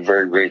fortunate, but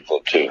very grateful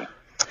too.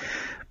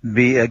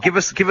 Give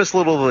us a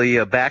little of the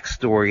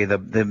backstory,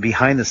 the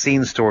behind the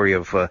scenes story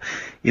of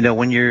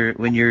when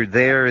you're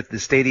there at the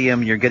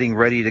stadium, you're getting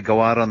ready to go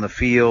out on the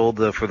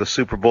field for the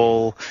Super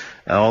Bowl,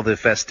 all the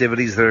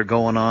festivities that are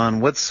going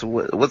on. What's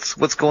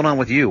going on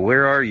with you?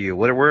 Where are you?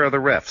 Where are the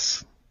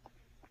refs?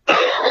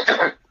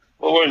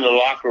 Well, we're in the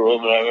locker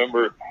room, and I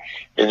remember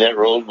in that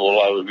Rose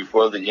Bowl, I was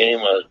before the game.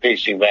 I was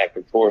pacing back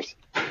and forth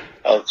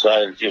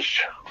outside, just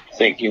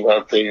thinking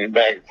about things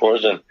back and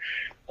forth, and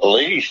a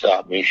lady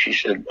stopped me. She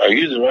said, "Are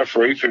you the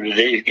referee for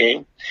today's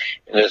game?"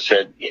 And I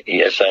said,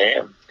 "Yes, I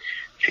am."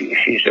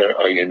 She said,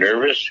 "Are you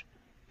nervous?"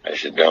 I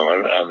said, "No,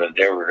 I'm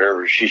never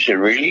nervous." She said,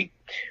 "Really?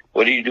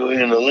 What are you doing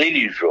in the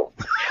ladies' room?"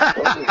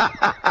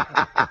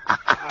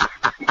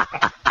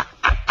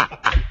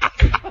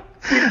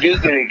 You do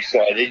get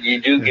excited.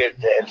 You do get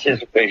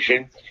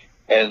anticipation.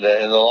 And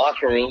in the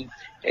locker room,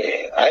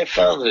 I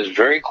found this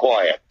very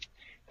quiet.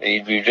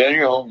 If you've done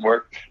your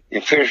homework, the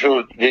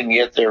officials didn't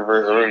get there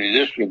very early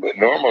this week, but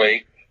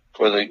normally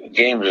for the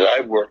games that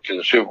I've worked in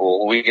the Super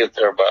Bowl, we get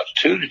there about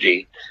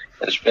Tuesday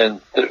and spend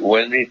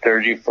Wednesday,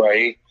 Thursday,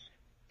 Friday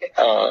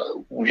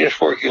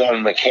just working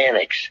on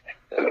mechanics,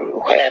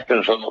 what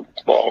happens when the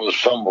ball is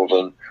fumbled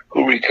and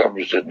who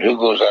recovers it and who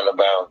goes out of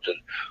bounds, and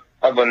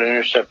how about an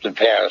intercepted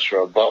pass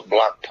or a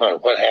block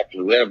punt? What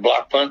happens? We had a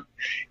block punt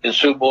in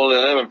Super Bowl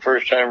 11.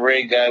 First time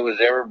Ray Guy was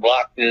ever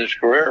blocked in his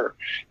career.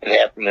 It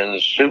happened in the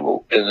Super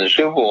Bowl and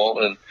Super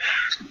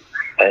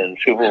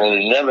Bowl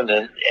 11.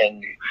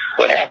 And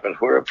what happens?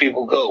 Where do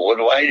people go? What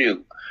do I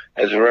do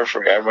as a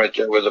referee? I'm right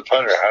there with the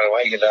punter. How do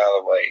I get out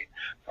of the way?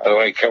 How do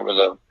I cover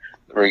the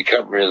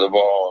recovery of the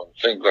ball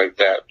and things like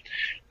that?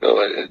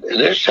 So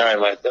this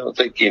time, I don't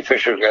think the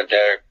officials got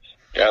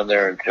down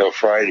there until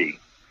Friday.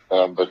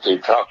 But they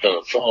talked on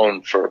the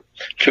phone for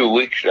 2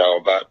 weeks now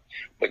about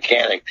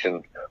mechanics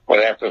and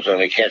what happens when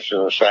they catch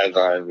on the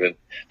sideline. And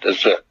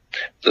does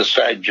the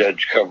side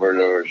judge cover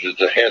it, or is it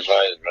the head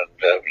linesman?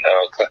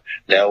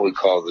 Now we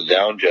call the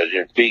down judge.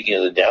 And speaking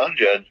of the down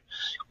judge,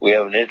 we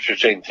have an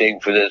interesting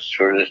thing for this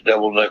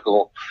double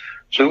nickel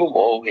Super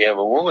Bowl. We have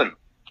a woman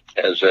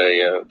as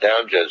a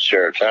down judge,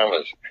 Sarah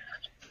Thomas,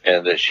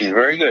 and she's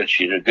very good.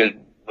 She's a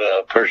good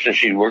person.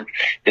 She worked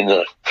in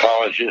the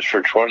colleges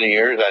for 20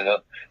 years. I know.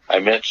 I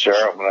met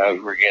Sarah when I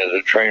was working as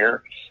a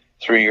trainer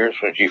 3 years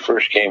when she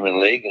first came in the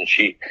league, and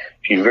she's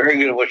very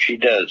good at what she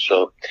does.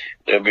 So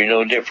there'll be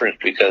no difference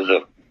because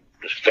of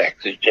the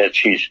fact that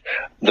she's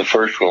the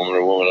first woman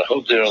or woman. I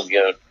hope they don't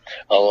get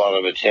a lot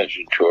of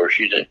attention to her.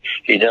 She's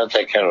not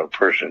that kind of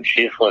person.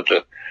 She just wants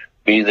to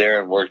be there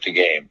and work the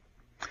game.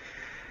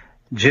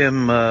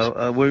 Jim,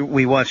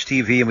 we watch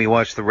TV and we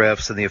watch the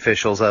refs and the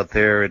officials out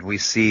there, and we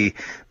see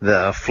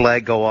the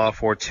flag go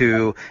off or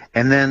two,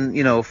 and then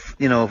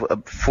three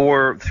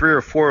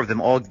or four of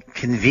them all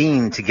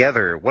convene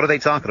together. What are they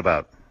talking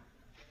about?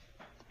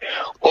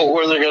 Well,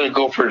 where they're going to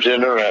go for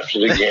dinner after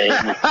the game.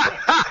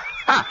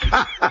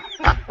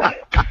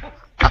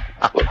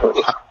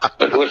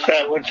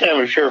 What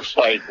time is your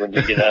flight when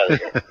you get out of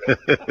here?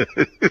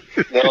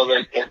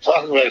 They're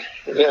talking about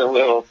we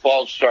have a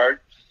false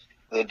start.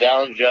 The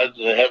down judge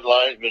and the head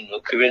linesman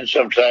will come in.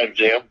 Sometimes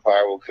the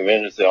umpire will come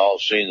in if they all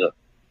seen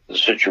the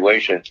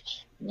situation.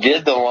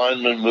 Did the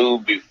lineman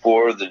move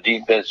before the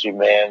defensive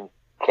man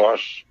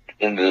crossed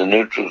into the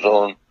neutral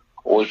zone,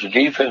 or was the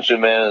defensive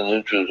man in the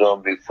neutral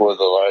zone before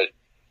the line?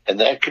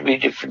 And that could be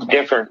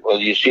different whether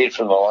you see it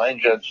from the line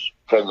judge's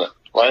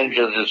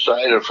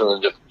side or from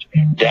the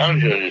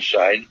down judge's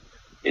side.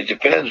 It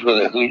depends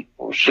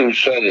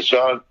whose side it's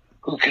on.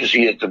 Who can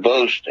see it the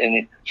most?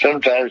 And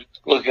sometimes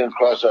looking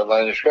across that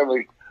line of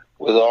scrimmage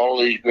with all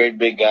these great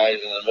big guys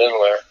in the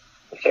middle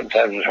there,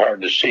 sometimes it's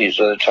hard to see.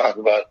 So they talk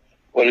about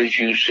what did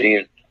you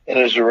see? And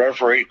as a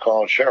referee,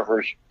 Carl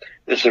Sheffers,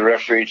 this is a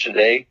referee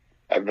today.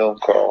 I've known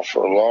Carl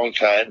for a long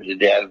time. His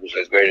dad was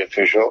a great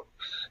official.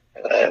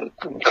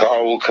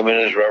 Carl will come in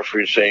as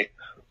referee and say,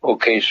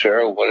 okay,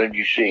 Sarah, what did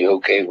you see?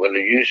 Okay, what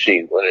did you see?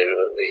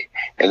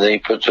 And then he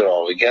puts it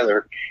all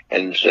together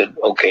and said,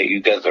 okay,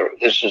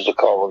 this is the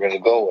call we're going to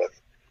go with.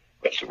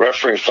 But the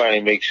referee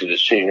finally makes a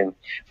decision,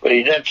 but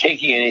he's not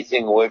taking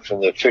anything away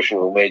from the official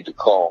who made the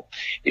call.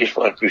 He just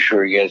wants to be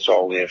sure he gets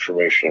all the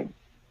information.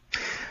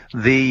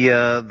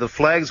 The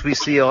flags we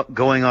see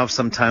going off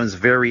sometimes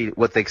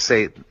what they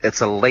say,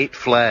 it's a late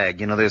flag.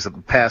 There's a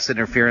pass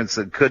interference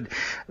that could,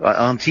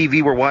 on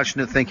TV we're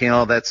watching it thinking,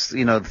 oh, that's,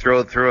 throw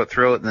it,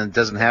 and then it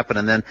doesn't happen.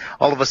 And then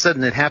all of a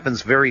sudden it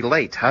happens very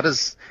late. How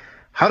does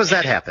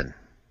that happen?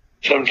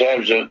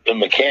 Sometimes the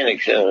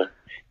mechanics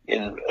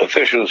in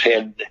officials'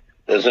 head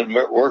doesn't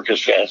work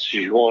as fast as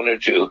you want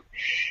it to.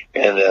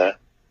 And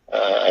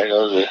I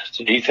know the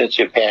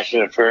defensive pass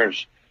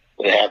interference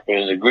that happened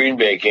in the Green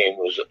Bay game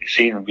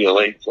seemed to be a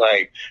late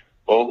flag.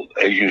 Well,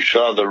 as you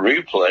saw the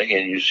replay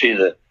and you see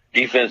the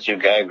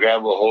defensive guy grab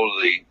a hold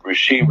of the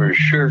receiver's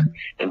shirt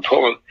and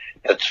pull it,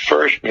 at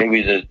first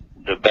maybe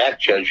the back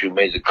judge who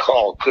made the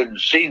call couldn't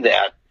see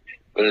that,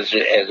 but as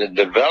it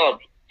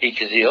developed, he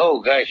could see,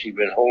 oh gosh, he's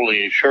been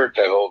holding his shirt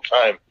that whole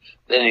time.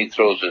 Then he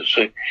throws it.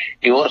 So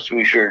he wants to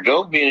be sure.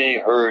 Don't be in any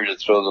hurry to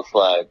throw the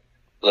flag.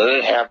 Let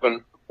it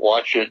happen.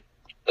 Watch it.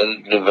 Let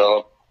it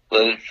develop.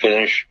 Let it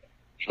finish.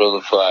 Throw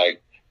the flag.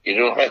 You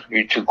don't have to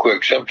be too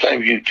quick.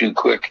 Sometimes you're too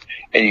quick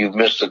and you've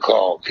missed the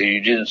call because you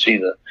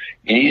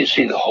need to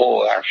see the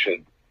whole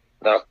action,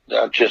 not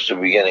just the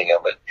beginning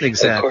of it.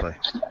 Exactly. Of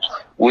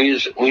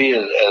course, we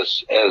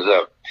as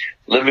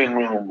living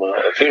room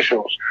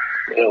officials,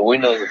 we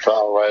know the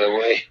foul right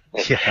away.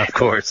 Yeah, of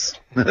course.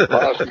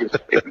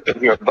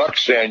 If you're a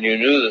Bucs fan, you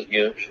knew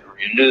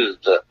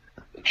that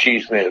the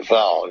Chiefs made a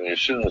foul, and as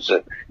soon as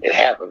it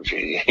happens,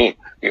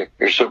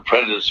 you're so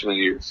prejudiced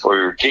for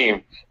your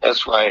team.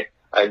 That's why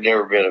I've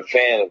never been a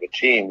fan of a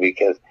team,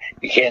 because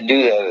you can't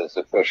do that as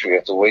an official. You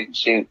have to wait and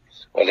see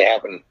what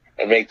happened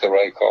and make the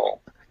right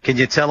call. Can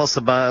you tell us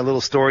about a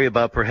little story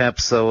about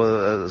perhaps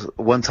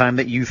one time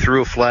that you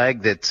threw a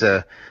flag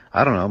that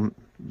I don't know,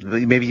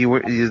 maybe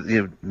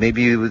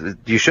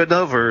you shouldn't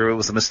have, or it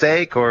was a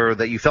mistake, or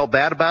that you felt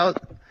bad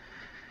about?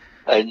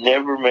 I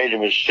never made a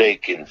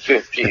mistake in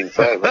 500 games.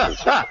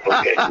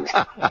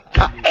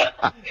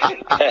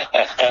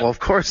 Well, of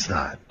course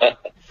not.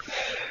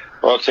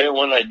 Well, I'll tell you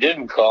one I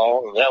didn't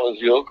call, and that was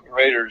the Oakland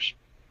Raiders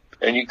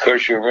And of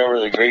course, you remember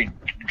the great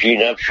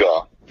Gene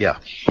Upshaw. Yeah.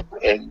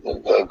 And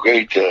a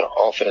great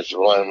offensive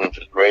lineman for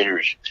the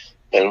Raiders.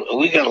 And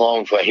we got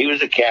along fine. He was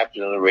the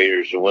captain of the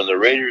Raiders. And when the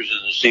Raiders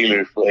and the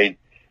Steelers played,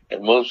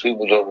 and most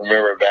people don't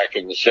remember back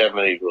in the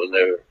 70s when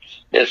they were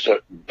just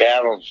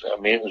battles. I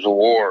mean, it was a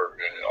war,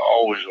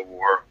 always a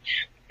war.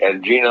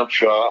 And Gene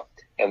Upshaw,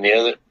 and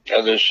the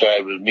other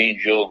side was me,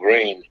 Joe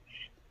Green.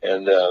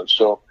 And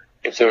so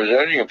if there was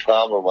any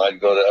problem, I'd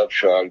go to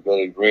Upshaw, I'd go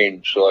to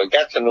Green. So I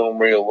got to know him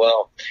real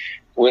well.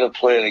 We had to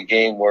play in a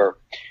game where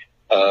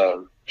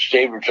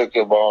Staver took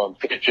the ball and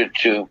pitched it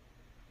to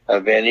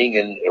Van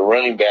Egan, a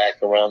running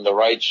back, around the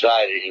right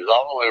side. He was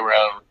all the way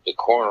around the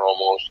corner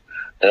almost.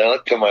 And I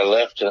looked to my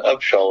left, and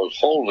Upshaw was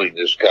holding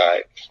this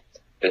guy,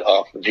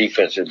 off the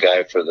defensive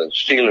guy for the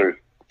Steelers.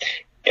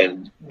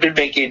 And it didn't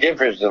make any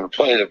difference in the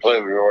play. The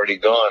play was already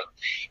gone.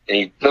 And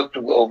he looked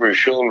over his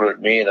shoulder at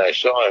me, and I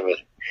saw him.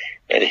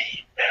 And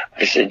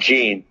I said,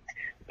 Gene,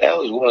 that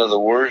was one of the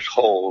worst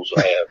holes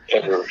I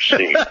have ever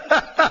seen.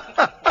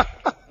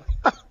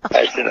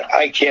 I said,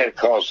 I can't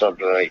call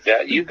something like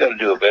that. You've got to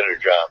do a better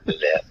job than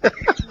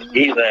that.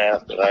 He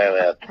laughed, and I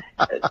laughed.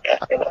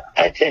 And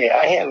I tell you,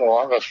 I had a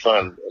lot of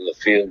fun in the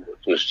field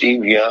with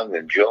Steve Young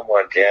and Joe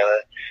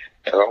Montana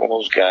and all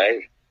those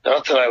guys.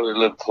 Not that I would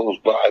live close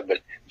by, but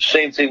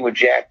same thing with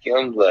Jack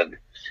Youngblood.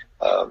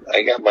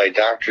 I got my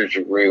doctor's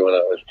degree when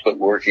I was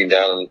living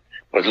down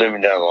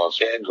in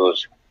Los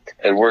Angeles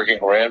and working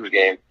at Rams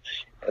game,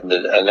 and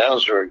the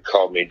announcer had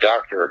called me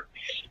doctor,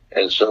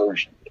 and so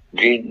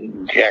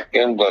Jack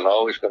Youngblood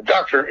always goes,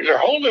 Doctor, they're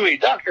holding me,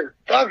 Doctor,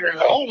 they're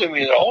holding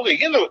me,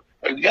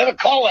 you got to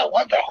call that,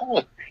 what they're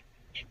holding.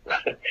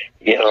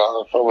 You know,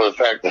 on the phone with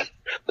the fact that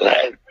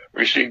I had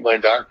received my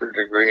doctorate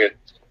degree,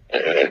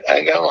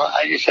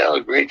 I just had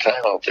a great time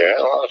out there. I had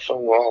a lot of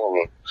fun with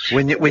all of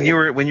them.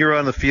 When you were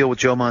on the field with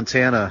Joe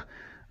Montana,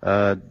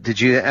 were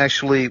you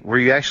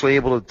actually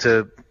able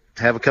to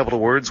have a couple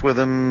of words with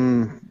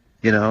him?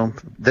 You know,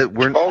 that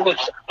weren't all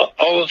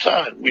the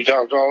time. We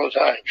talked all the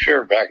time,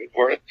 sure, back and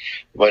forth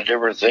about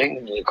different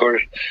things. And of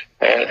course,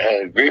 I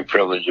had a great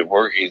privilege of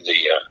working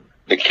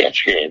the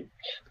catch game.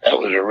 That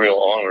was a real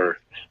honor.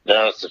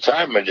 Now, at the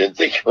time, I didn't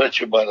think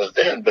much about it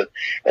then, but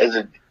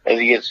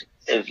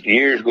as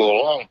years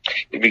go along,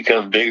 it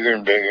becomes bigger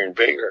and bigger and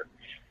bigger.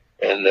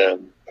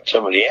 And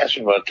somebody asked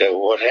me about that.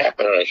 What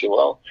happened? And I said,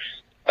 well,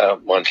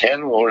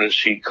 Montana wanted to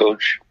see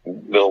Coach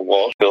Bill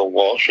Walsh,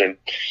 and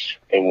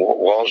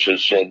Walsh had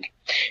said,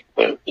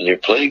 but their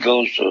play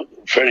goes to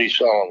Freddie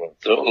Solomon.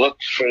 Look,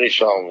 Freddie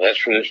Solomon,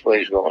 that's where this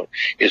play's going.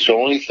 It's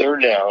only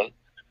third down,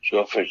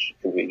 so if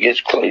it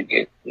gets close,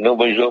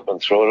 nobody's open,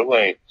 throw it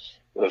away.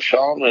 If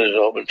Solomon is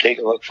open, take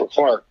a look for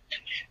Clark.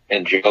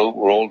 And Joe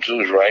rolled to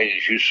his right,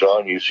 as you saw,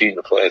 and you've seen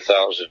the play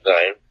 1,000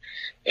 times.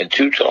 And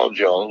Too Tall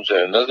Jones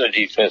and another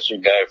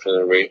defensive guy for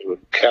the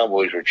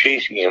Cowboys were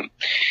chasing him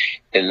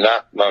and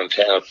knocked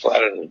Montana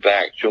flat on his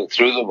back. Joe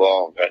threw the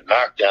ball, got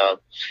knocked down.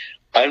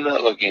 I'm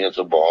not looking at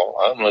the ball.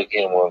 I'm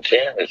looking at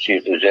Montana to see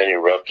if there's any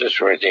roughness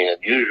or anything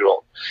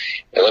unusual.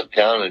 I looked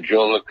down, and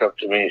Joe looked up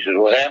to me and he said,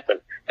 what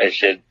happened? I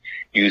said,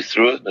 you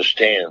threw it in the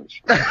stands.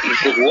 He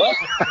said, what?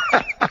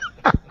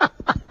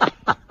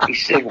 He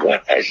said,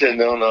 what? I said,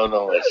 no.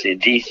 I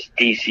said,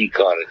 DC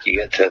caught it. You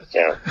got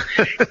touchdown.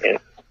 And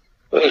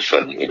it was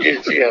fun.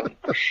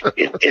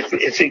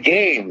 It's a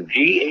game,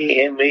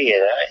 G-A-M-E,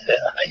 and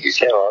I just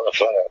had a lot of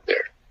fun out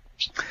there.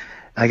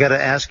 I got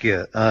to ask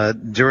you,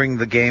 during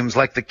the games,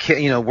 like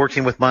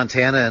working with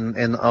Montana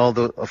and all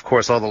the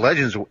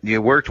legends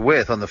you worked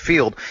with on the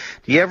field,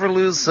 do you ever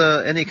lose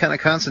any kind of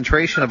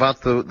concentration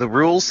about the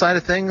rules side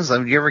of things?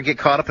 Do you ever get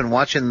caught up in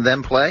watching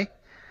them play?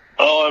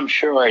 Oh, I'm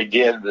sure I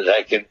did, but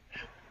I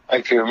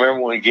can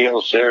remember when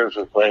Gale Sayers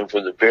was playing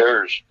for the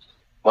Bears.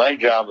 My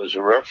job as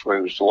a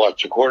referee was to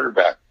watch the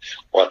quarterback,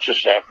 watch the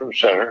snap from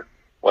center,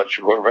 watch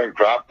the quarterback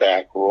drop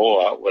back,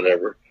 roll out,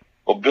 whatever.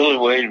 Well, Billy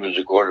Wade was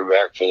the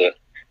quarterback for the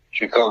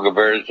Chicago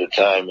Bears at the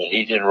time, and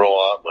he didn't roll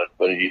out much,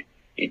 but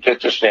he took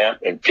the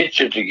snap and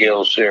pitched it to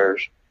Gale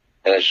Sayers.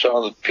 And I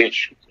saw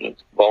the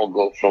ball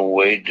go from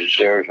Wade to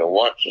Sayers, and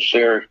watched the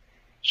Sayers.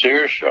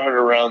 Sayers started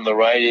around the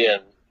right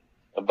end.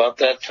 About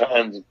that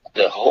time,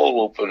 the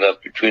hole opened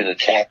up between the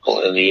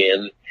tackle and the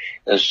end,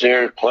 and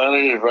Sayers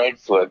planted his right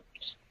foot,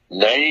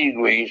 90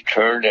 degrees,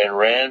 turned and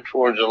ran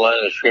towards the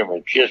line of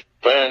scrimmage, just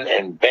bang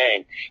and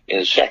bang. In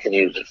a second,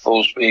 he was at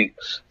full speed.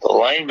 The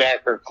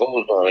linebacker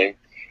closed on him,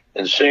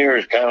 and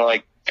Sayers, kind of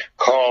like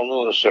Carl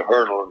Lewis, the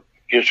hurdler,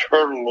 just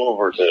hurtled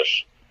over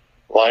this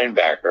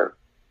linebacker.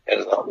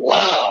 And I thought,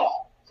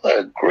 wow, what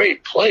a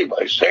great play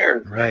by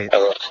Sayers. Right.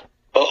 I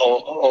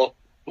thought,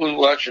 who's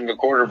watching the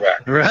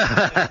quarterback?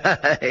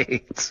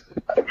 Right.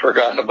 I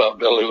forgot about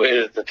Billy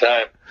Wade at the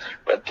time,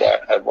 but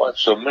I've watched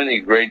so many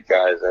great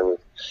guys. I was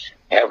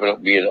having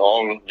to be an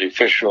all-the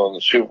official in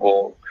the Super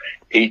Bowl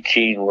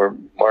 18 where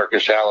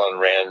Marcus Allen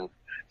ran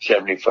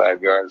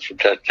 75 yards for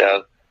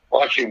touchdown.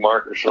 Watching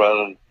Marcus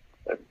run,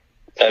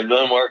 I've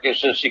known Marcus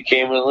since he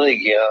came in the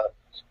league,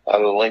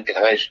 out of Lincoln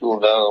High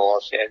School down in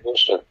Los Angeles.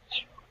 So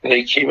when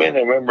he came in, I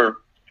remember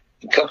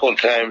a couple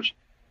of times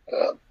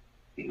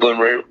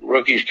when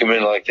rookies come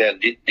in like that,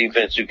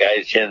 defensive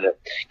guys tend to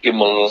give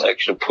them a little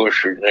extra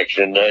push or an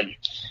extra nudge,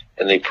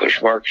 and they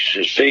push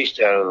Marcus's face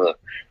down on the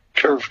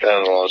turf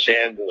down in Los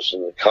Angeles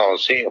in the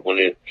Coliseum when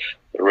the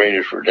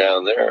Raiders were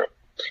down there.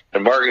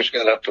 And Marcus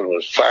got up and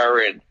was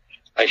firing.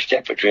 I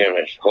stepped between him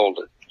and hold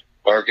it.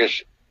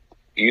 Marcus,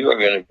 you are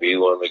going to be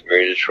one of the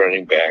greatest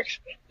running backs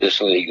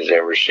this league has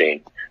ever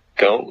seen.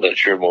 Don't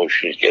let your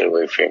emotions get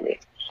away from you.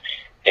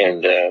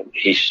 And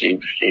he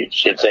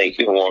said thank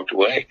you and walked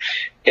away.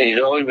 And he's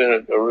always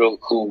been a real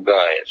cool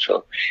guy.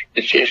 So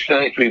it's just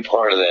nice to be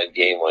part of that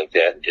game like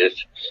that.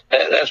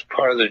 That's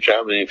part of the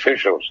job of the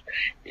officials.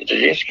 To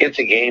just get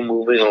the game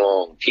moving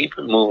along, keep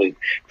it moving.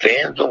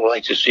 Fans don't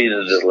like to see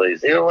the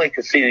delays. They don't like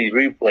to see these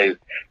replays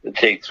that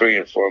take 3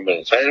 and 4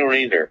 minutes. I don't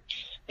either.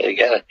 They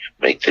got to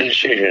make the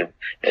decision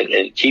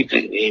and keep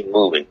the game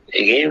moving.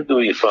 The game's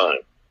going to be fun.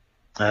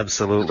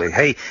 Absolutely.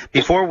 Hey,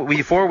 before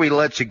we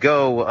let you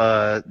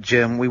go,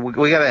 Jim, we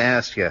got to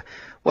ask you,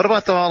 what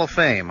about the Hall of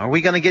Fame? Are we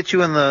going to get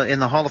you in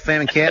the Hall of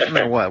Fame in Canton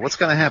or what? What's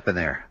going to happen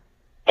there?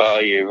 Oh,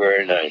 you're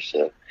very nice.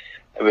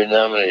 I've been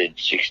nominated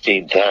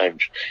 16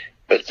 times,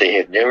 but they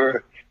have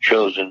never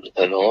chosen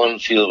an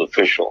on-field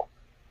official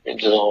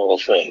into the Hall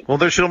of Fame. Well,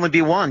 there should only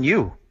be one,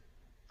 you.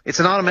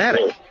 It's an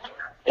automatic.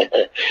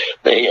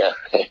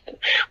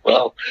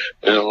 Well,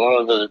 there's a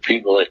lot of other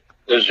people.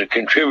 There's a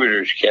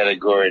contributors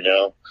category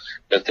now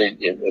that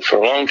for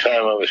a long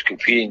time I was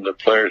competing with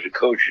players and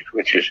coaches,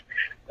 which is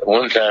at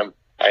one time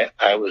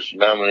I was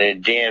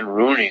nominated. Dan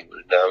Rooney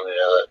was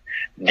nominated.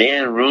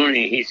 Dan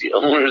Rooney, he's the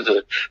owner of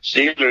the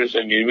Steelers,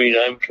 and you mean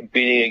I'm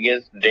competing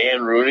against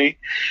Dan Rooney?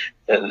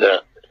 And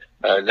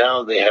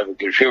now they have a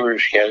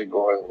contributors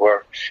category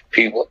where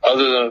people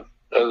other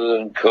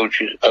than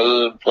coaches,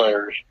 other than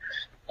players,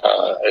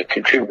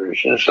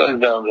 contributors. And so I've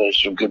nominated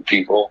some good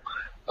people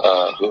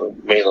who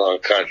have made a lot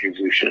of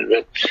contributions.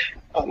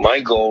 But my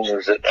goal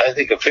is that I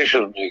think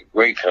officials make a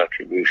great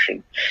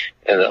contribution,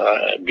 and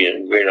it'd be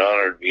a great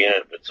honor to be in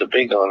it. But the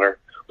big honor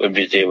would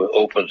be they would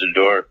open the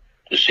door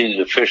to see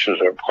the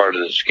officials are part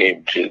of this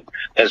game too.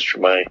 That's for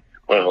my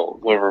hope.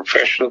 We're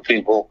professional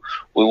people.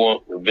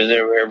 We've been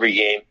there every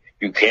game.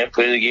 You can't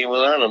play the game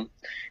without them.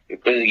 You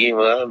play the game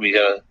without them, you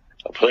got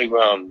a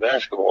playground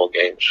basketball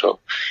game. So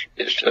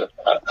it's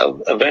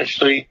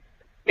eventually.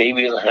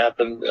 Maybe it'll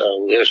happen.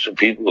 There's some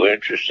people who are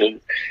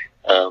interested.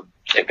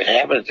 If it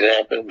happens, it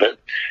happens. But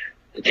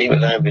David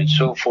and I have been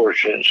so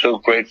fortunate and so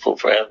grateful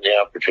for having the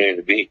opportunity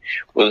to be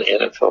with the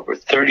NFL for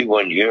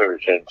 31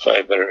 years and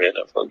 500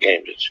 NFL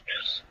games.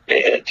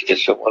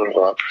 It's a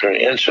wonderful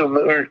opportunity. And so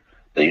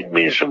they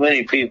meet so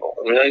many people.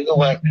 I mean, I go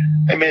back.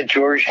 I met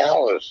George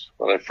Halas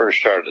when I first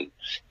started.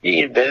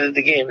 He invented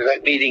the game.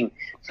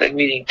 It's like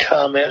meeting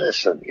Tom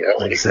Edison. You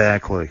know,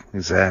 Exactly.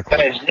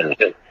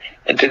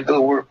 And to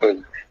go work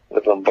with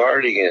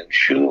Lombardi and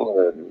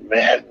Shula and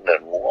Madden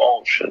and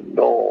Walsh and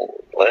Noel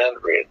and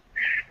Landry.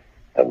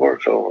 I've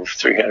worked with over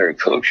 300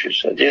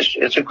 coaches.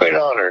 It's a great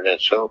honor.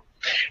 And so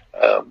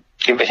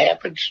if it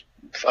happens,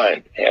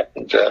 fine. It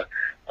happens.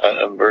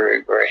 I'm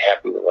very, very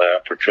happy with my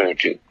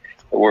opportunity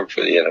to work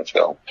for the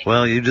NFL.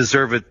 Well, you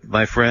deserve it,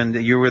 my friend.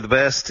 You were the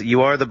best.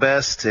 You are the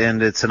best,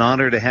 and it's an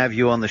honor to have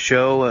you on the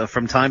show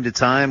from time to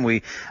time.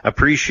 We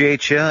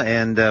appreciate you,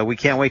 and we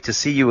can't wait to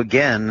see you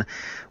again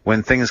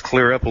when things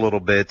clear up a little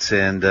bit,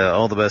 and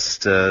all the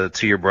best to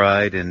your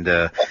bride,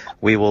 and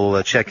we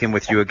will check in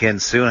with you again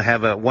soon.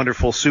 Have a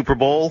wonderful Super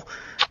Bowl,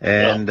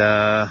 and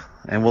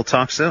we'll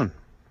talk soon.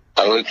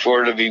 I look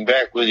forward to being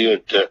back with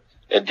you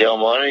at Del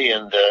Monte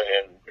and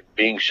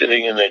being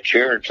sitting in that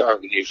chair and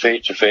talking to you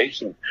face to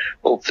face, and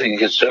hope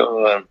things get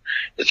so.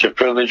 It's a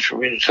privilege for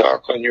me to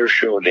talk on your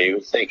show,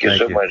 David. Thank you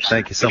so much.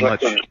 Thank you so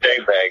much.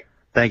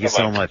 Thank you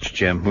so much,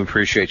 Jim. We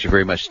appreciate you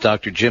very much.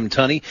 Dr. Jim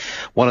Tunney,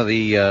 one of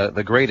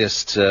the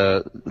greatest.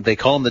 They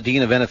call him the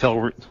Dean of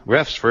NFL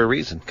refs for a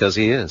reason, because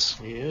he is.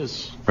 He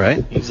is.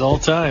 Right? He's all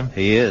time.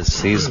 He is.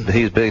 He's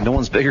big. No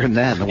one's bigger than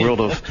that in the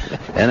world of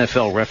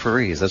NFL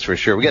referees, that's for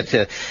sure. We got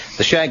the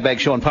Shag Bag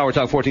Show on Power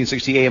Talk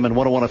 1460 AM and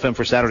 101 FM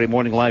for Saturday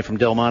morning, live from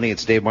Del Monte.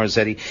 It's Dave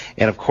Marzetti,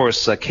 and of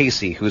course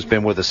Casey, who's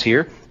been with us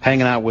here,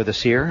 hanging out with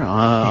us here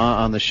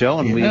on the show,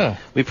 and we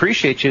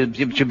appreciate you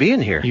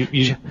being here.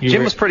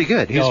 Jim was pretty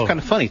good. He was kind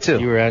of funny too.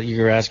 You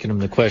were asking him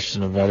the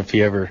question about if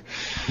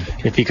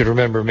he could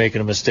remember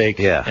making a mistake.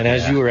 Yeah. And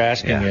as you were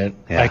asking it,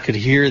 I could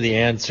hear the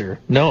answer.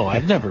 No,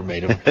 I've never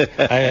made him.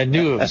 I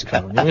knew it was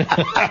coming. And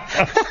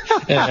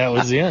that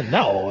was the end.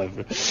 No.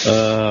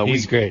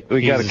 He's great.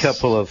 We got a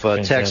couple of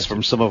texts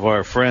from some of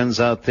our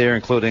friends out there,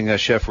 including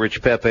Chef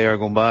Rich Pepe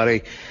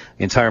Argombari,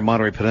 the entire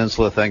Monterey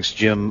Peninsula. Thanks,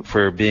 Jim,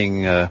 for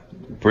bringing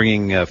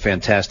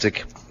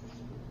fantastic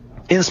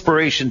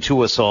inspiration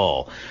to us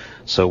all.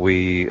 So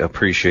we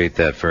appreciate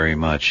that very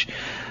much.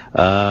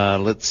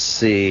 Let's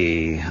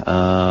see.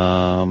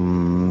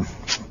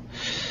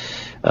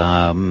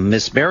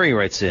 Miss Mary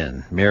writes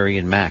in, Mary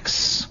and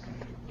Max,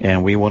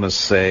 and we want to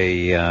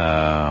say,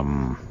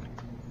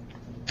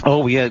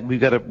 we've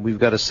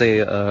got to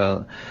say,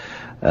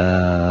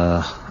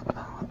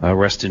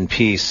 rest in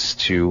peace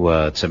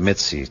to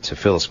Mitzi, to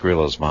Phyllis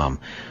Grillo's mom,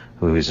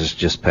 who has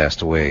just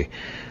passed away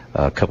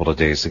a couple of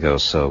days ago.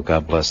 So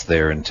God bless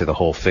there and to the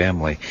whole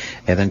family.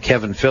 And then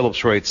Kevin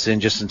Phillips writes in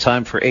just in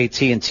time for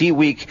AT&T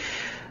Week.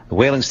 The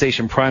Whaling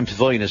Station Prime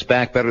Pavilion is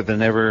back better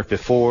than ever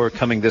before.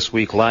 Coming this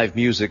week, live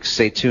music.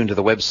 Stay tuned to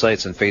the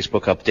websites and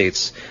Facebook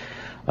updates,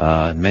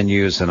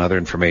 menus, and other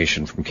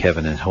information from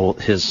Kevin and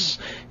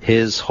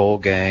his whole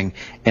gang.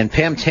 And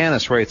Pam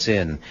Tanis writes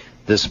in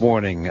this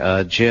morning,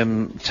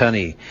 Jim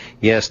Tunney.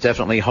 Yes,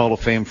 definitely Hall of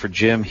Fame for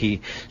Jim.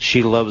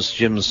 She loves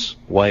Jim's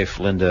wife,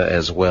 Linda,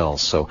 as well.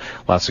 So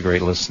lots of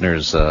great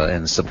listeners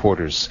and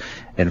supporters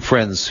and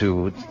friends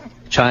who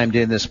chimed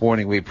in this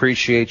morning. We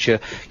appreciate you.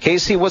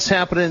 Casey, what's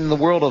happening in the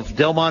world of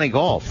Del Monte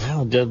Golf?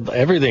 Well,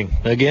 everything.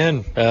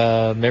 Again,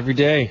 every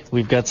day.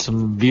 We've got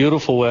some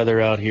beautiful weather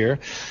out here,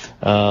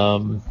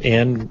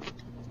 and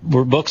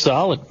we're booked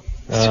solid.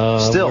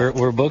 Still,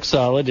 we're booked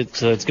solid.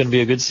 It's going to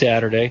be a good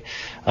Saturday.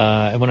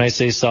 And when I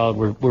say solid,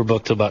 we're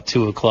booked till about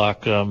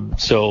 2:00.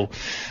 So,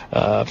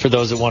 for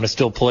those that want to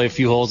still play a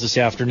few holes this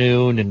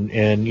afternoon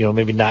and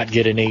maybe not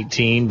get an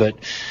 18, but,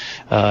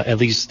 at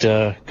least,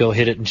 go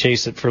hit it and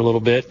chase it for a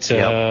little bit,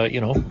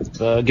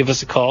 give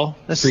us a call.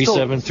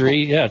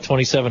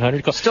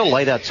 373-2700. Still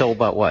light out till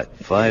about what?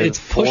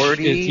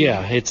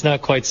 5:40? It's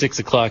not quite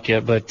 6:00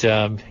 yet, but,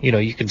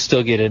 you can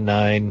still get in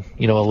 9,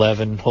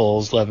 11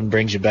 holes. 11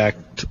 brings you back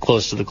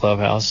close to the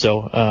clubhouse.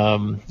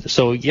 So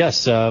yes,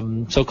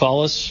 so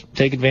call us,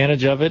 take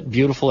advantage of it.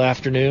 Beautiful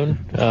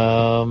afternoon.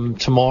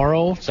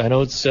 Tomorrow, I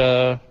know it's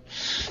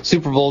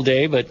Super Bowl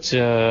day, but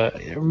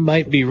there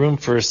might be room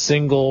for a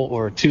single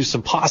or two,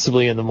 some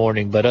possibly in the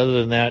morning. But other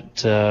than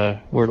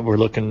that, we're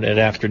looking at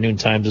afternoon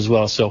times as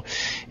well. So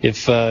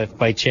if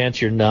by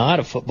chance you're not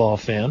a football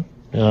fan,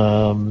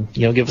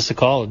 give us a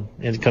call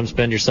and come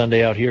spend your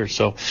Sunday out here.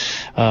 So,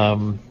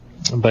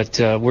 but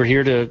we're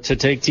here to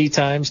take tee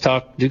times,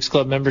 talk Dukes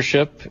Club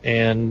membership,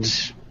 and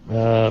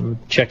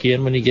check you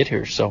in when you get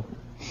here. So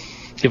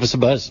give us a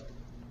buzz.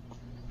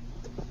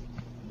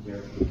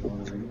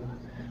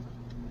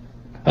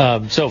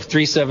 So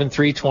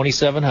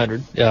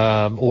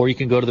 373-2700, or you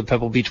can go to the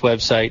Pebble Beach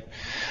website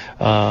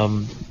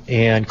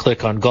and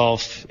click on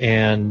golf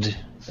and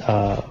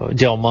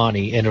Del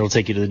Monte, and it'll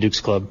take you to the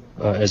Dukes Club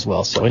as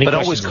well. So, but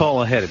always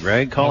call ahead,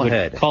 right? Call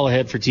ahead. Call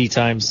ahead for tee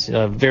times.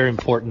 Very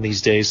important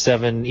these days.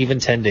 7, even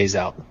 10 days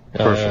out.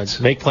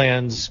 Perfect. Make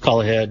plans.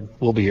 Call ahead.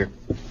 We'll be here.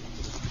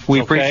 We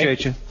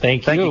appreciate you.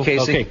 Thank you,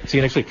 Casey. Okay, see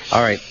you next week.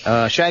 All right.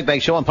 Shag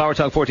Bag Show on Power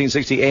Talk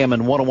 1460 AM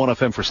and 101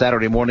 FM for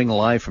Saturday morning,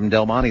 live from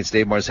Del Monte. It's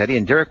Dave Marzetti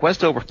and Derek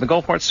Westover from the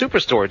Golf Mart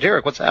Superstore.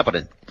 Derek, what's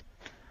happening?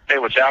 Hey,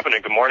 what's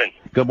happening? Good morning.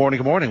 Good morning.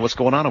 Good morning. What's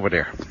going on over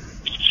there?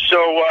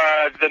 So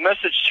the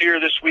message here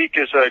this week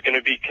is going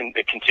to be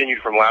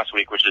continued from last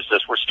week, which is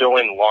this: we're still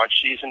in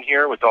launch season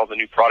here with all the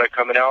new product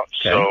coming out.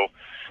 Okay. So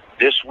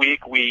this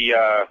week we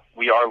are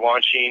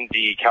launching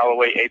the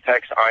Callaway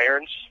Apex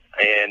irons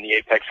and the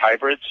Apex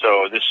Hybrid.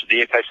 So the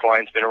Apex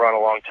line's been around a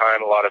long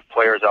time. A lot of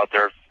players out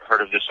there have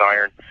heard of this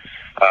iron.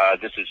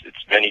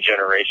 It's many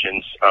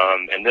generations.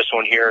 And this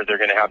one here, they're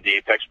going to have the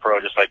Apex Pro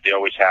just like they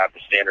always have, the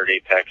standard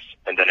Apex,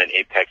 and then an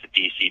Apex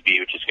DCB,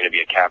 which is going to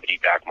be a cavity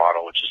back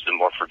model, which is the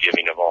more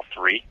forgiving of all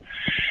three.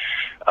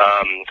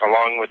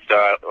 Along with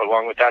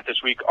that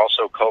this week,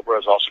 also Cobra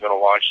is also going to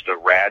launch the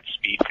Rad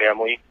Speed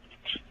family.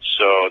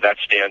 So that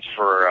stands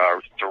for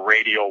the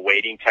radial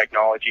weighting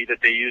technology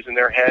that they use in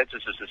their heads.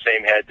 This is the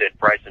same head that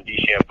Bryson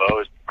DeChambeau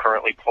is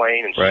currently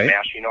playing and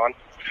smashing on.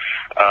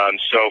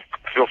 So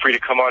feel free to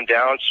come on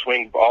down,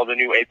 swing all the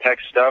new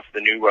Apex stuff,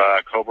 the new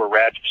Cobra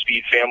Rad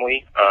Speed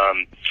family,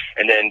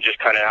 and then just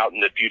kind of out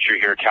in the future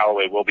here,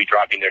 Callaway will be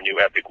dropping their new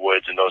Epic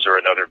woods, and those are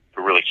another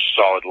really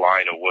solid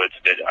line of woods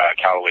that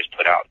Callaway's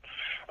put out.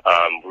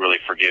 Really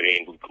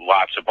forgiving,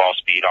 lots of ball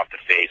speed off the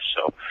face.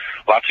 So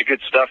lots of good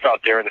stuff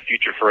out there in the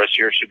future for us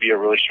here. It should be a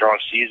really strong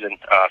season.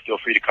 Feel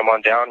free to come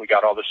on down. We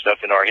got all this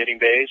stuff in our hitting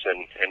bays,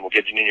 and we'll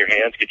get it in your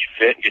hands, get you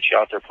fit, and get you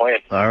out there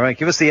playing. All right.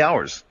 Give us the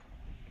hours.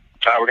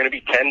 We're going to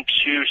be 10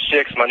 to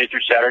 6 Monday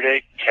through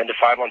Saturday, 10 to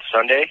 5 on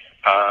Sunday.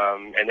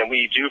 And then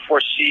we do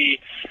foresee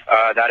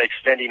that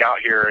extending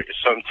out here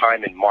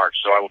sometime in March.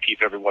 So I will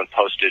keep everyone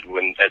posted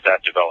as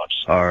that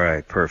develops. All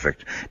right.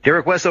 Perfect.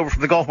 Derek Westover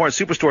from the Golf Mart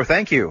Superstore.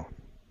 Thank you.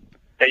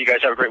 Hey, you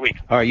guys have a great week.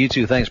 All right, you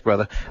too. Thanks,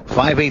 brother.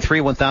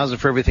 583-1000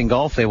 for everything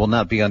golf. They will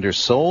not be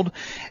undersold.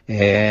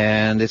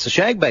 And it's a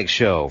Shag Bag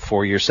Show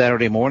for your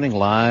Saturday morning,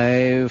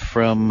 live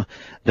from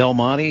Del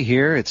Monte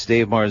here. It's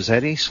Dave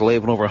Marzetti,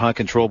 slaving over hot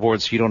control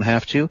boards so you don't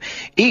have to.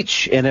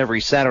 Each and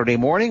every Saturday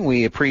morning,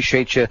 we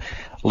appreciate you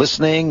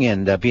listening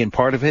and being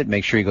part of it.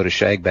 Make sure you go to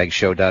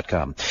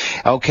shagbagshow.com.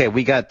 Okay,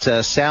 we got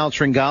Sal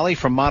Tringali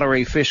from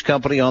Monterey Fish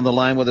Company on the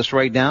line with us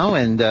right now.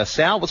 And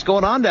Sal, what's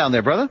going on down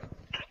there, brother?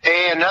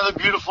 Hey, another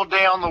beautiful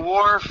day on the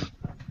wharf.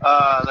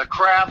 The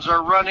crabs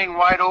are running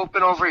wide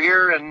open over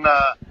here, and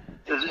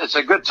it's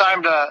a good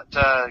time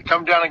to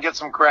come down and get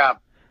some crab.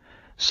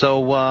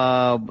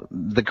 So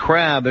the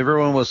crab,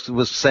 everyone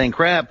was saying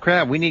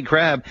crab, we need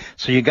crab.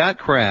 So you got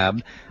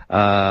crab,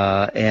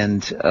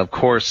 and of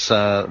course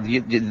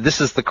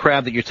this is the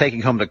crab that you're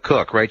taking home to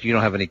cook, right? You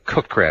don't have any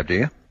cooked crab, do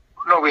you?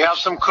 No, we have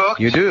some cooked.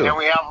 You do? And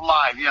we have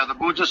live. Yeah, the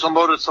booth just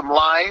unloaded some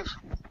live.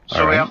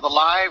 So we have the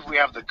live, we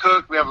have the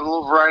cooked, we have a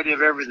little variety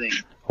of everything.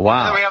 Wow.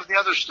 And then we have the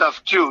other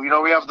stuff, too. You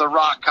know, we have the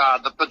rock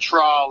cod, the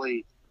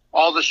petrale,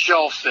 all the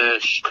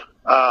shellfish,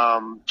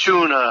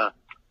 tuna.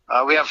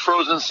 We have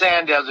frozen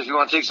sand dabs if you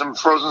want to take some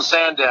frozen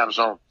sand dabs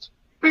home.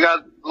 We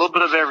got a little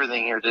bit of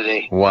everything here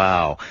today.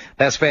 Wow.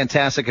 That's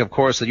fantastic. Of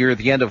course, you're at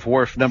the end of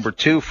wharf number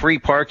 2. Free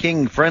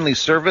parking, friendly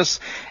service,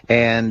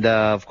 and,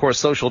 of course,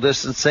 social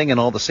distancing and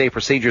all the safe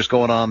procedures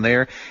going on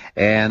there.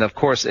 And, of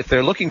course, if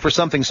they're looking for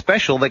something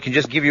special, they can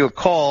just give you a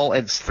call.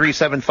 It's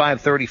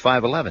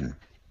 375-3511.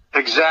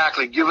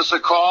 Exactly. Give us a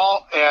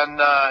call,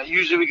 and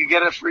usually we can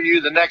get it for you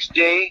the next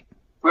day.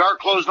 We are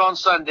closed on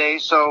Sunday,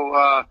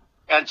 so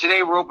and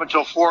today we're open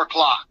till 4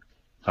 o'clock.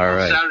 All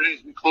right.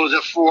 Saturdays we close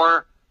at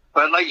 4.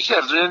 But like you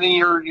said, if there's anything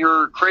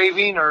you're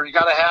craving or you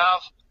got to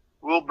have,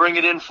 we'll bring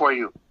it in for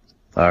you.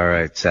 All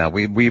right, Sal.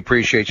 We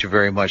appreciate you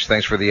very much.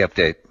 Thanks for the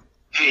update.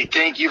 Hey,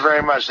 thank you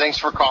very much. Thanks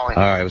for calling.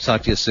 All right, we'll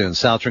talk to you soon.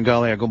 Sal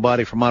Tringali, our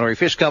Gombadi from Monterey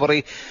Fish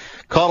Company.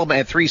 Call them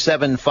at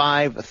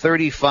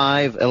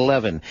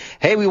 375-3511.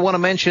 Hey, we want to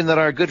mention that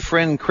our good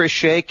friend Chris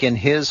Shake and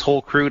his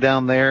whole crew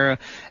down there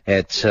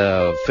at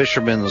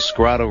Fisherman's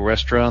Grotto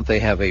Restaurant, they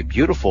have a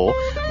beautiful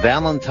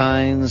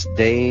Valentine's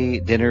Day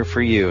dinner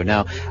for you.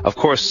 Now, of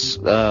course,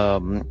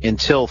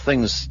 until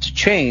things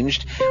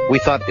changed, we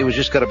thought it was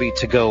just going to be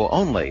to-go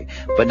only.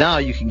 But now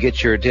you can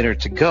get your dinner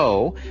to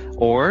go,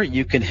 or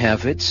you can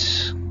have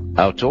it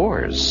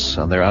outdoors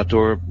on their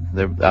outdoor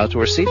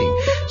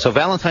seating. So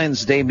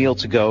Valentine's Day meal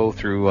to go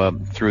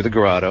through the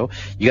Grotto.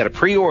 You got to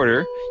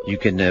pre-order. You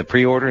can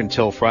pre-order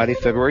until Friday,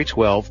 February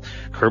 12th.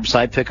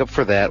 Curbside pickup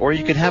for that, or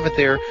you can have it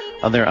there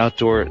on their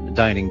outdoor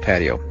dining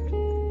patio.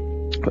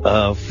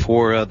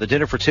 For the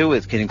dinner for 2,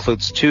 it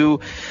includes 2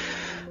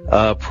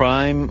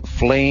 prime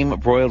flame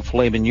broiled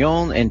filet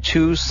mignon and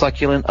 2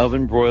 succulent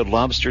oven broiled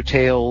lobster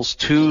tails,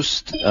 2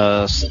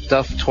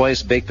 stuffed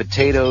twice baked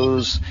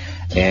potatoes,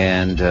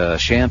 and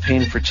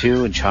champagne for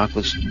 2 and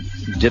chocolate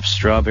dipped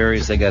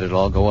strawberries. They got it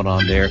all going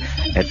on there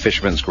at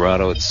Fisherman's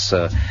Grotto. It's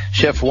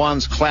Chef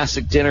Juan's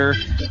classic dinner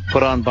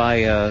put on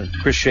by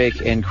Chris Shake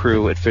and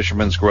crew at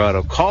Fisherman's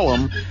Grotto. Call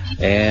them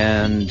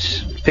and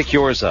pick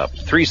yours up.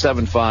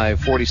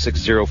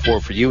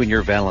 375-4604 for you and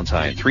your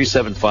Valentine.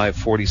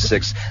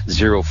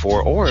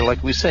 375-4604. Or,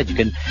 like we said, you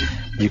can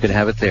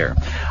have it there.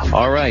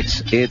 All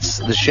right. It's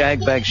the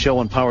Shag Bag Show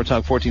on Power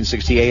Talk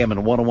 1460 AM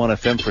and 101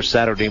 FM for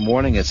Saturday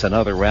morning. It's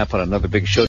another wrap on another big show.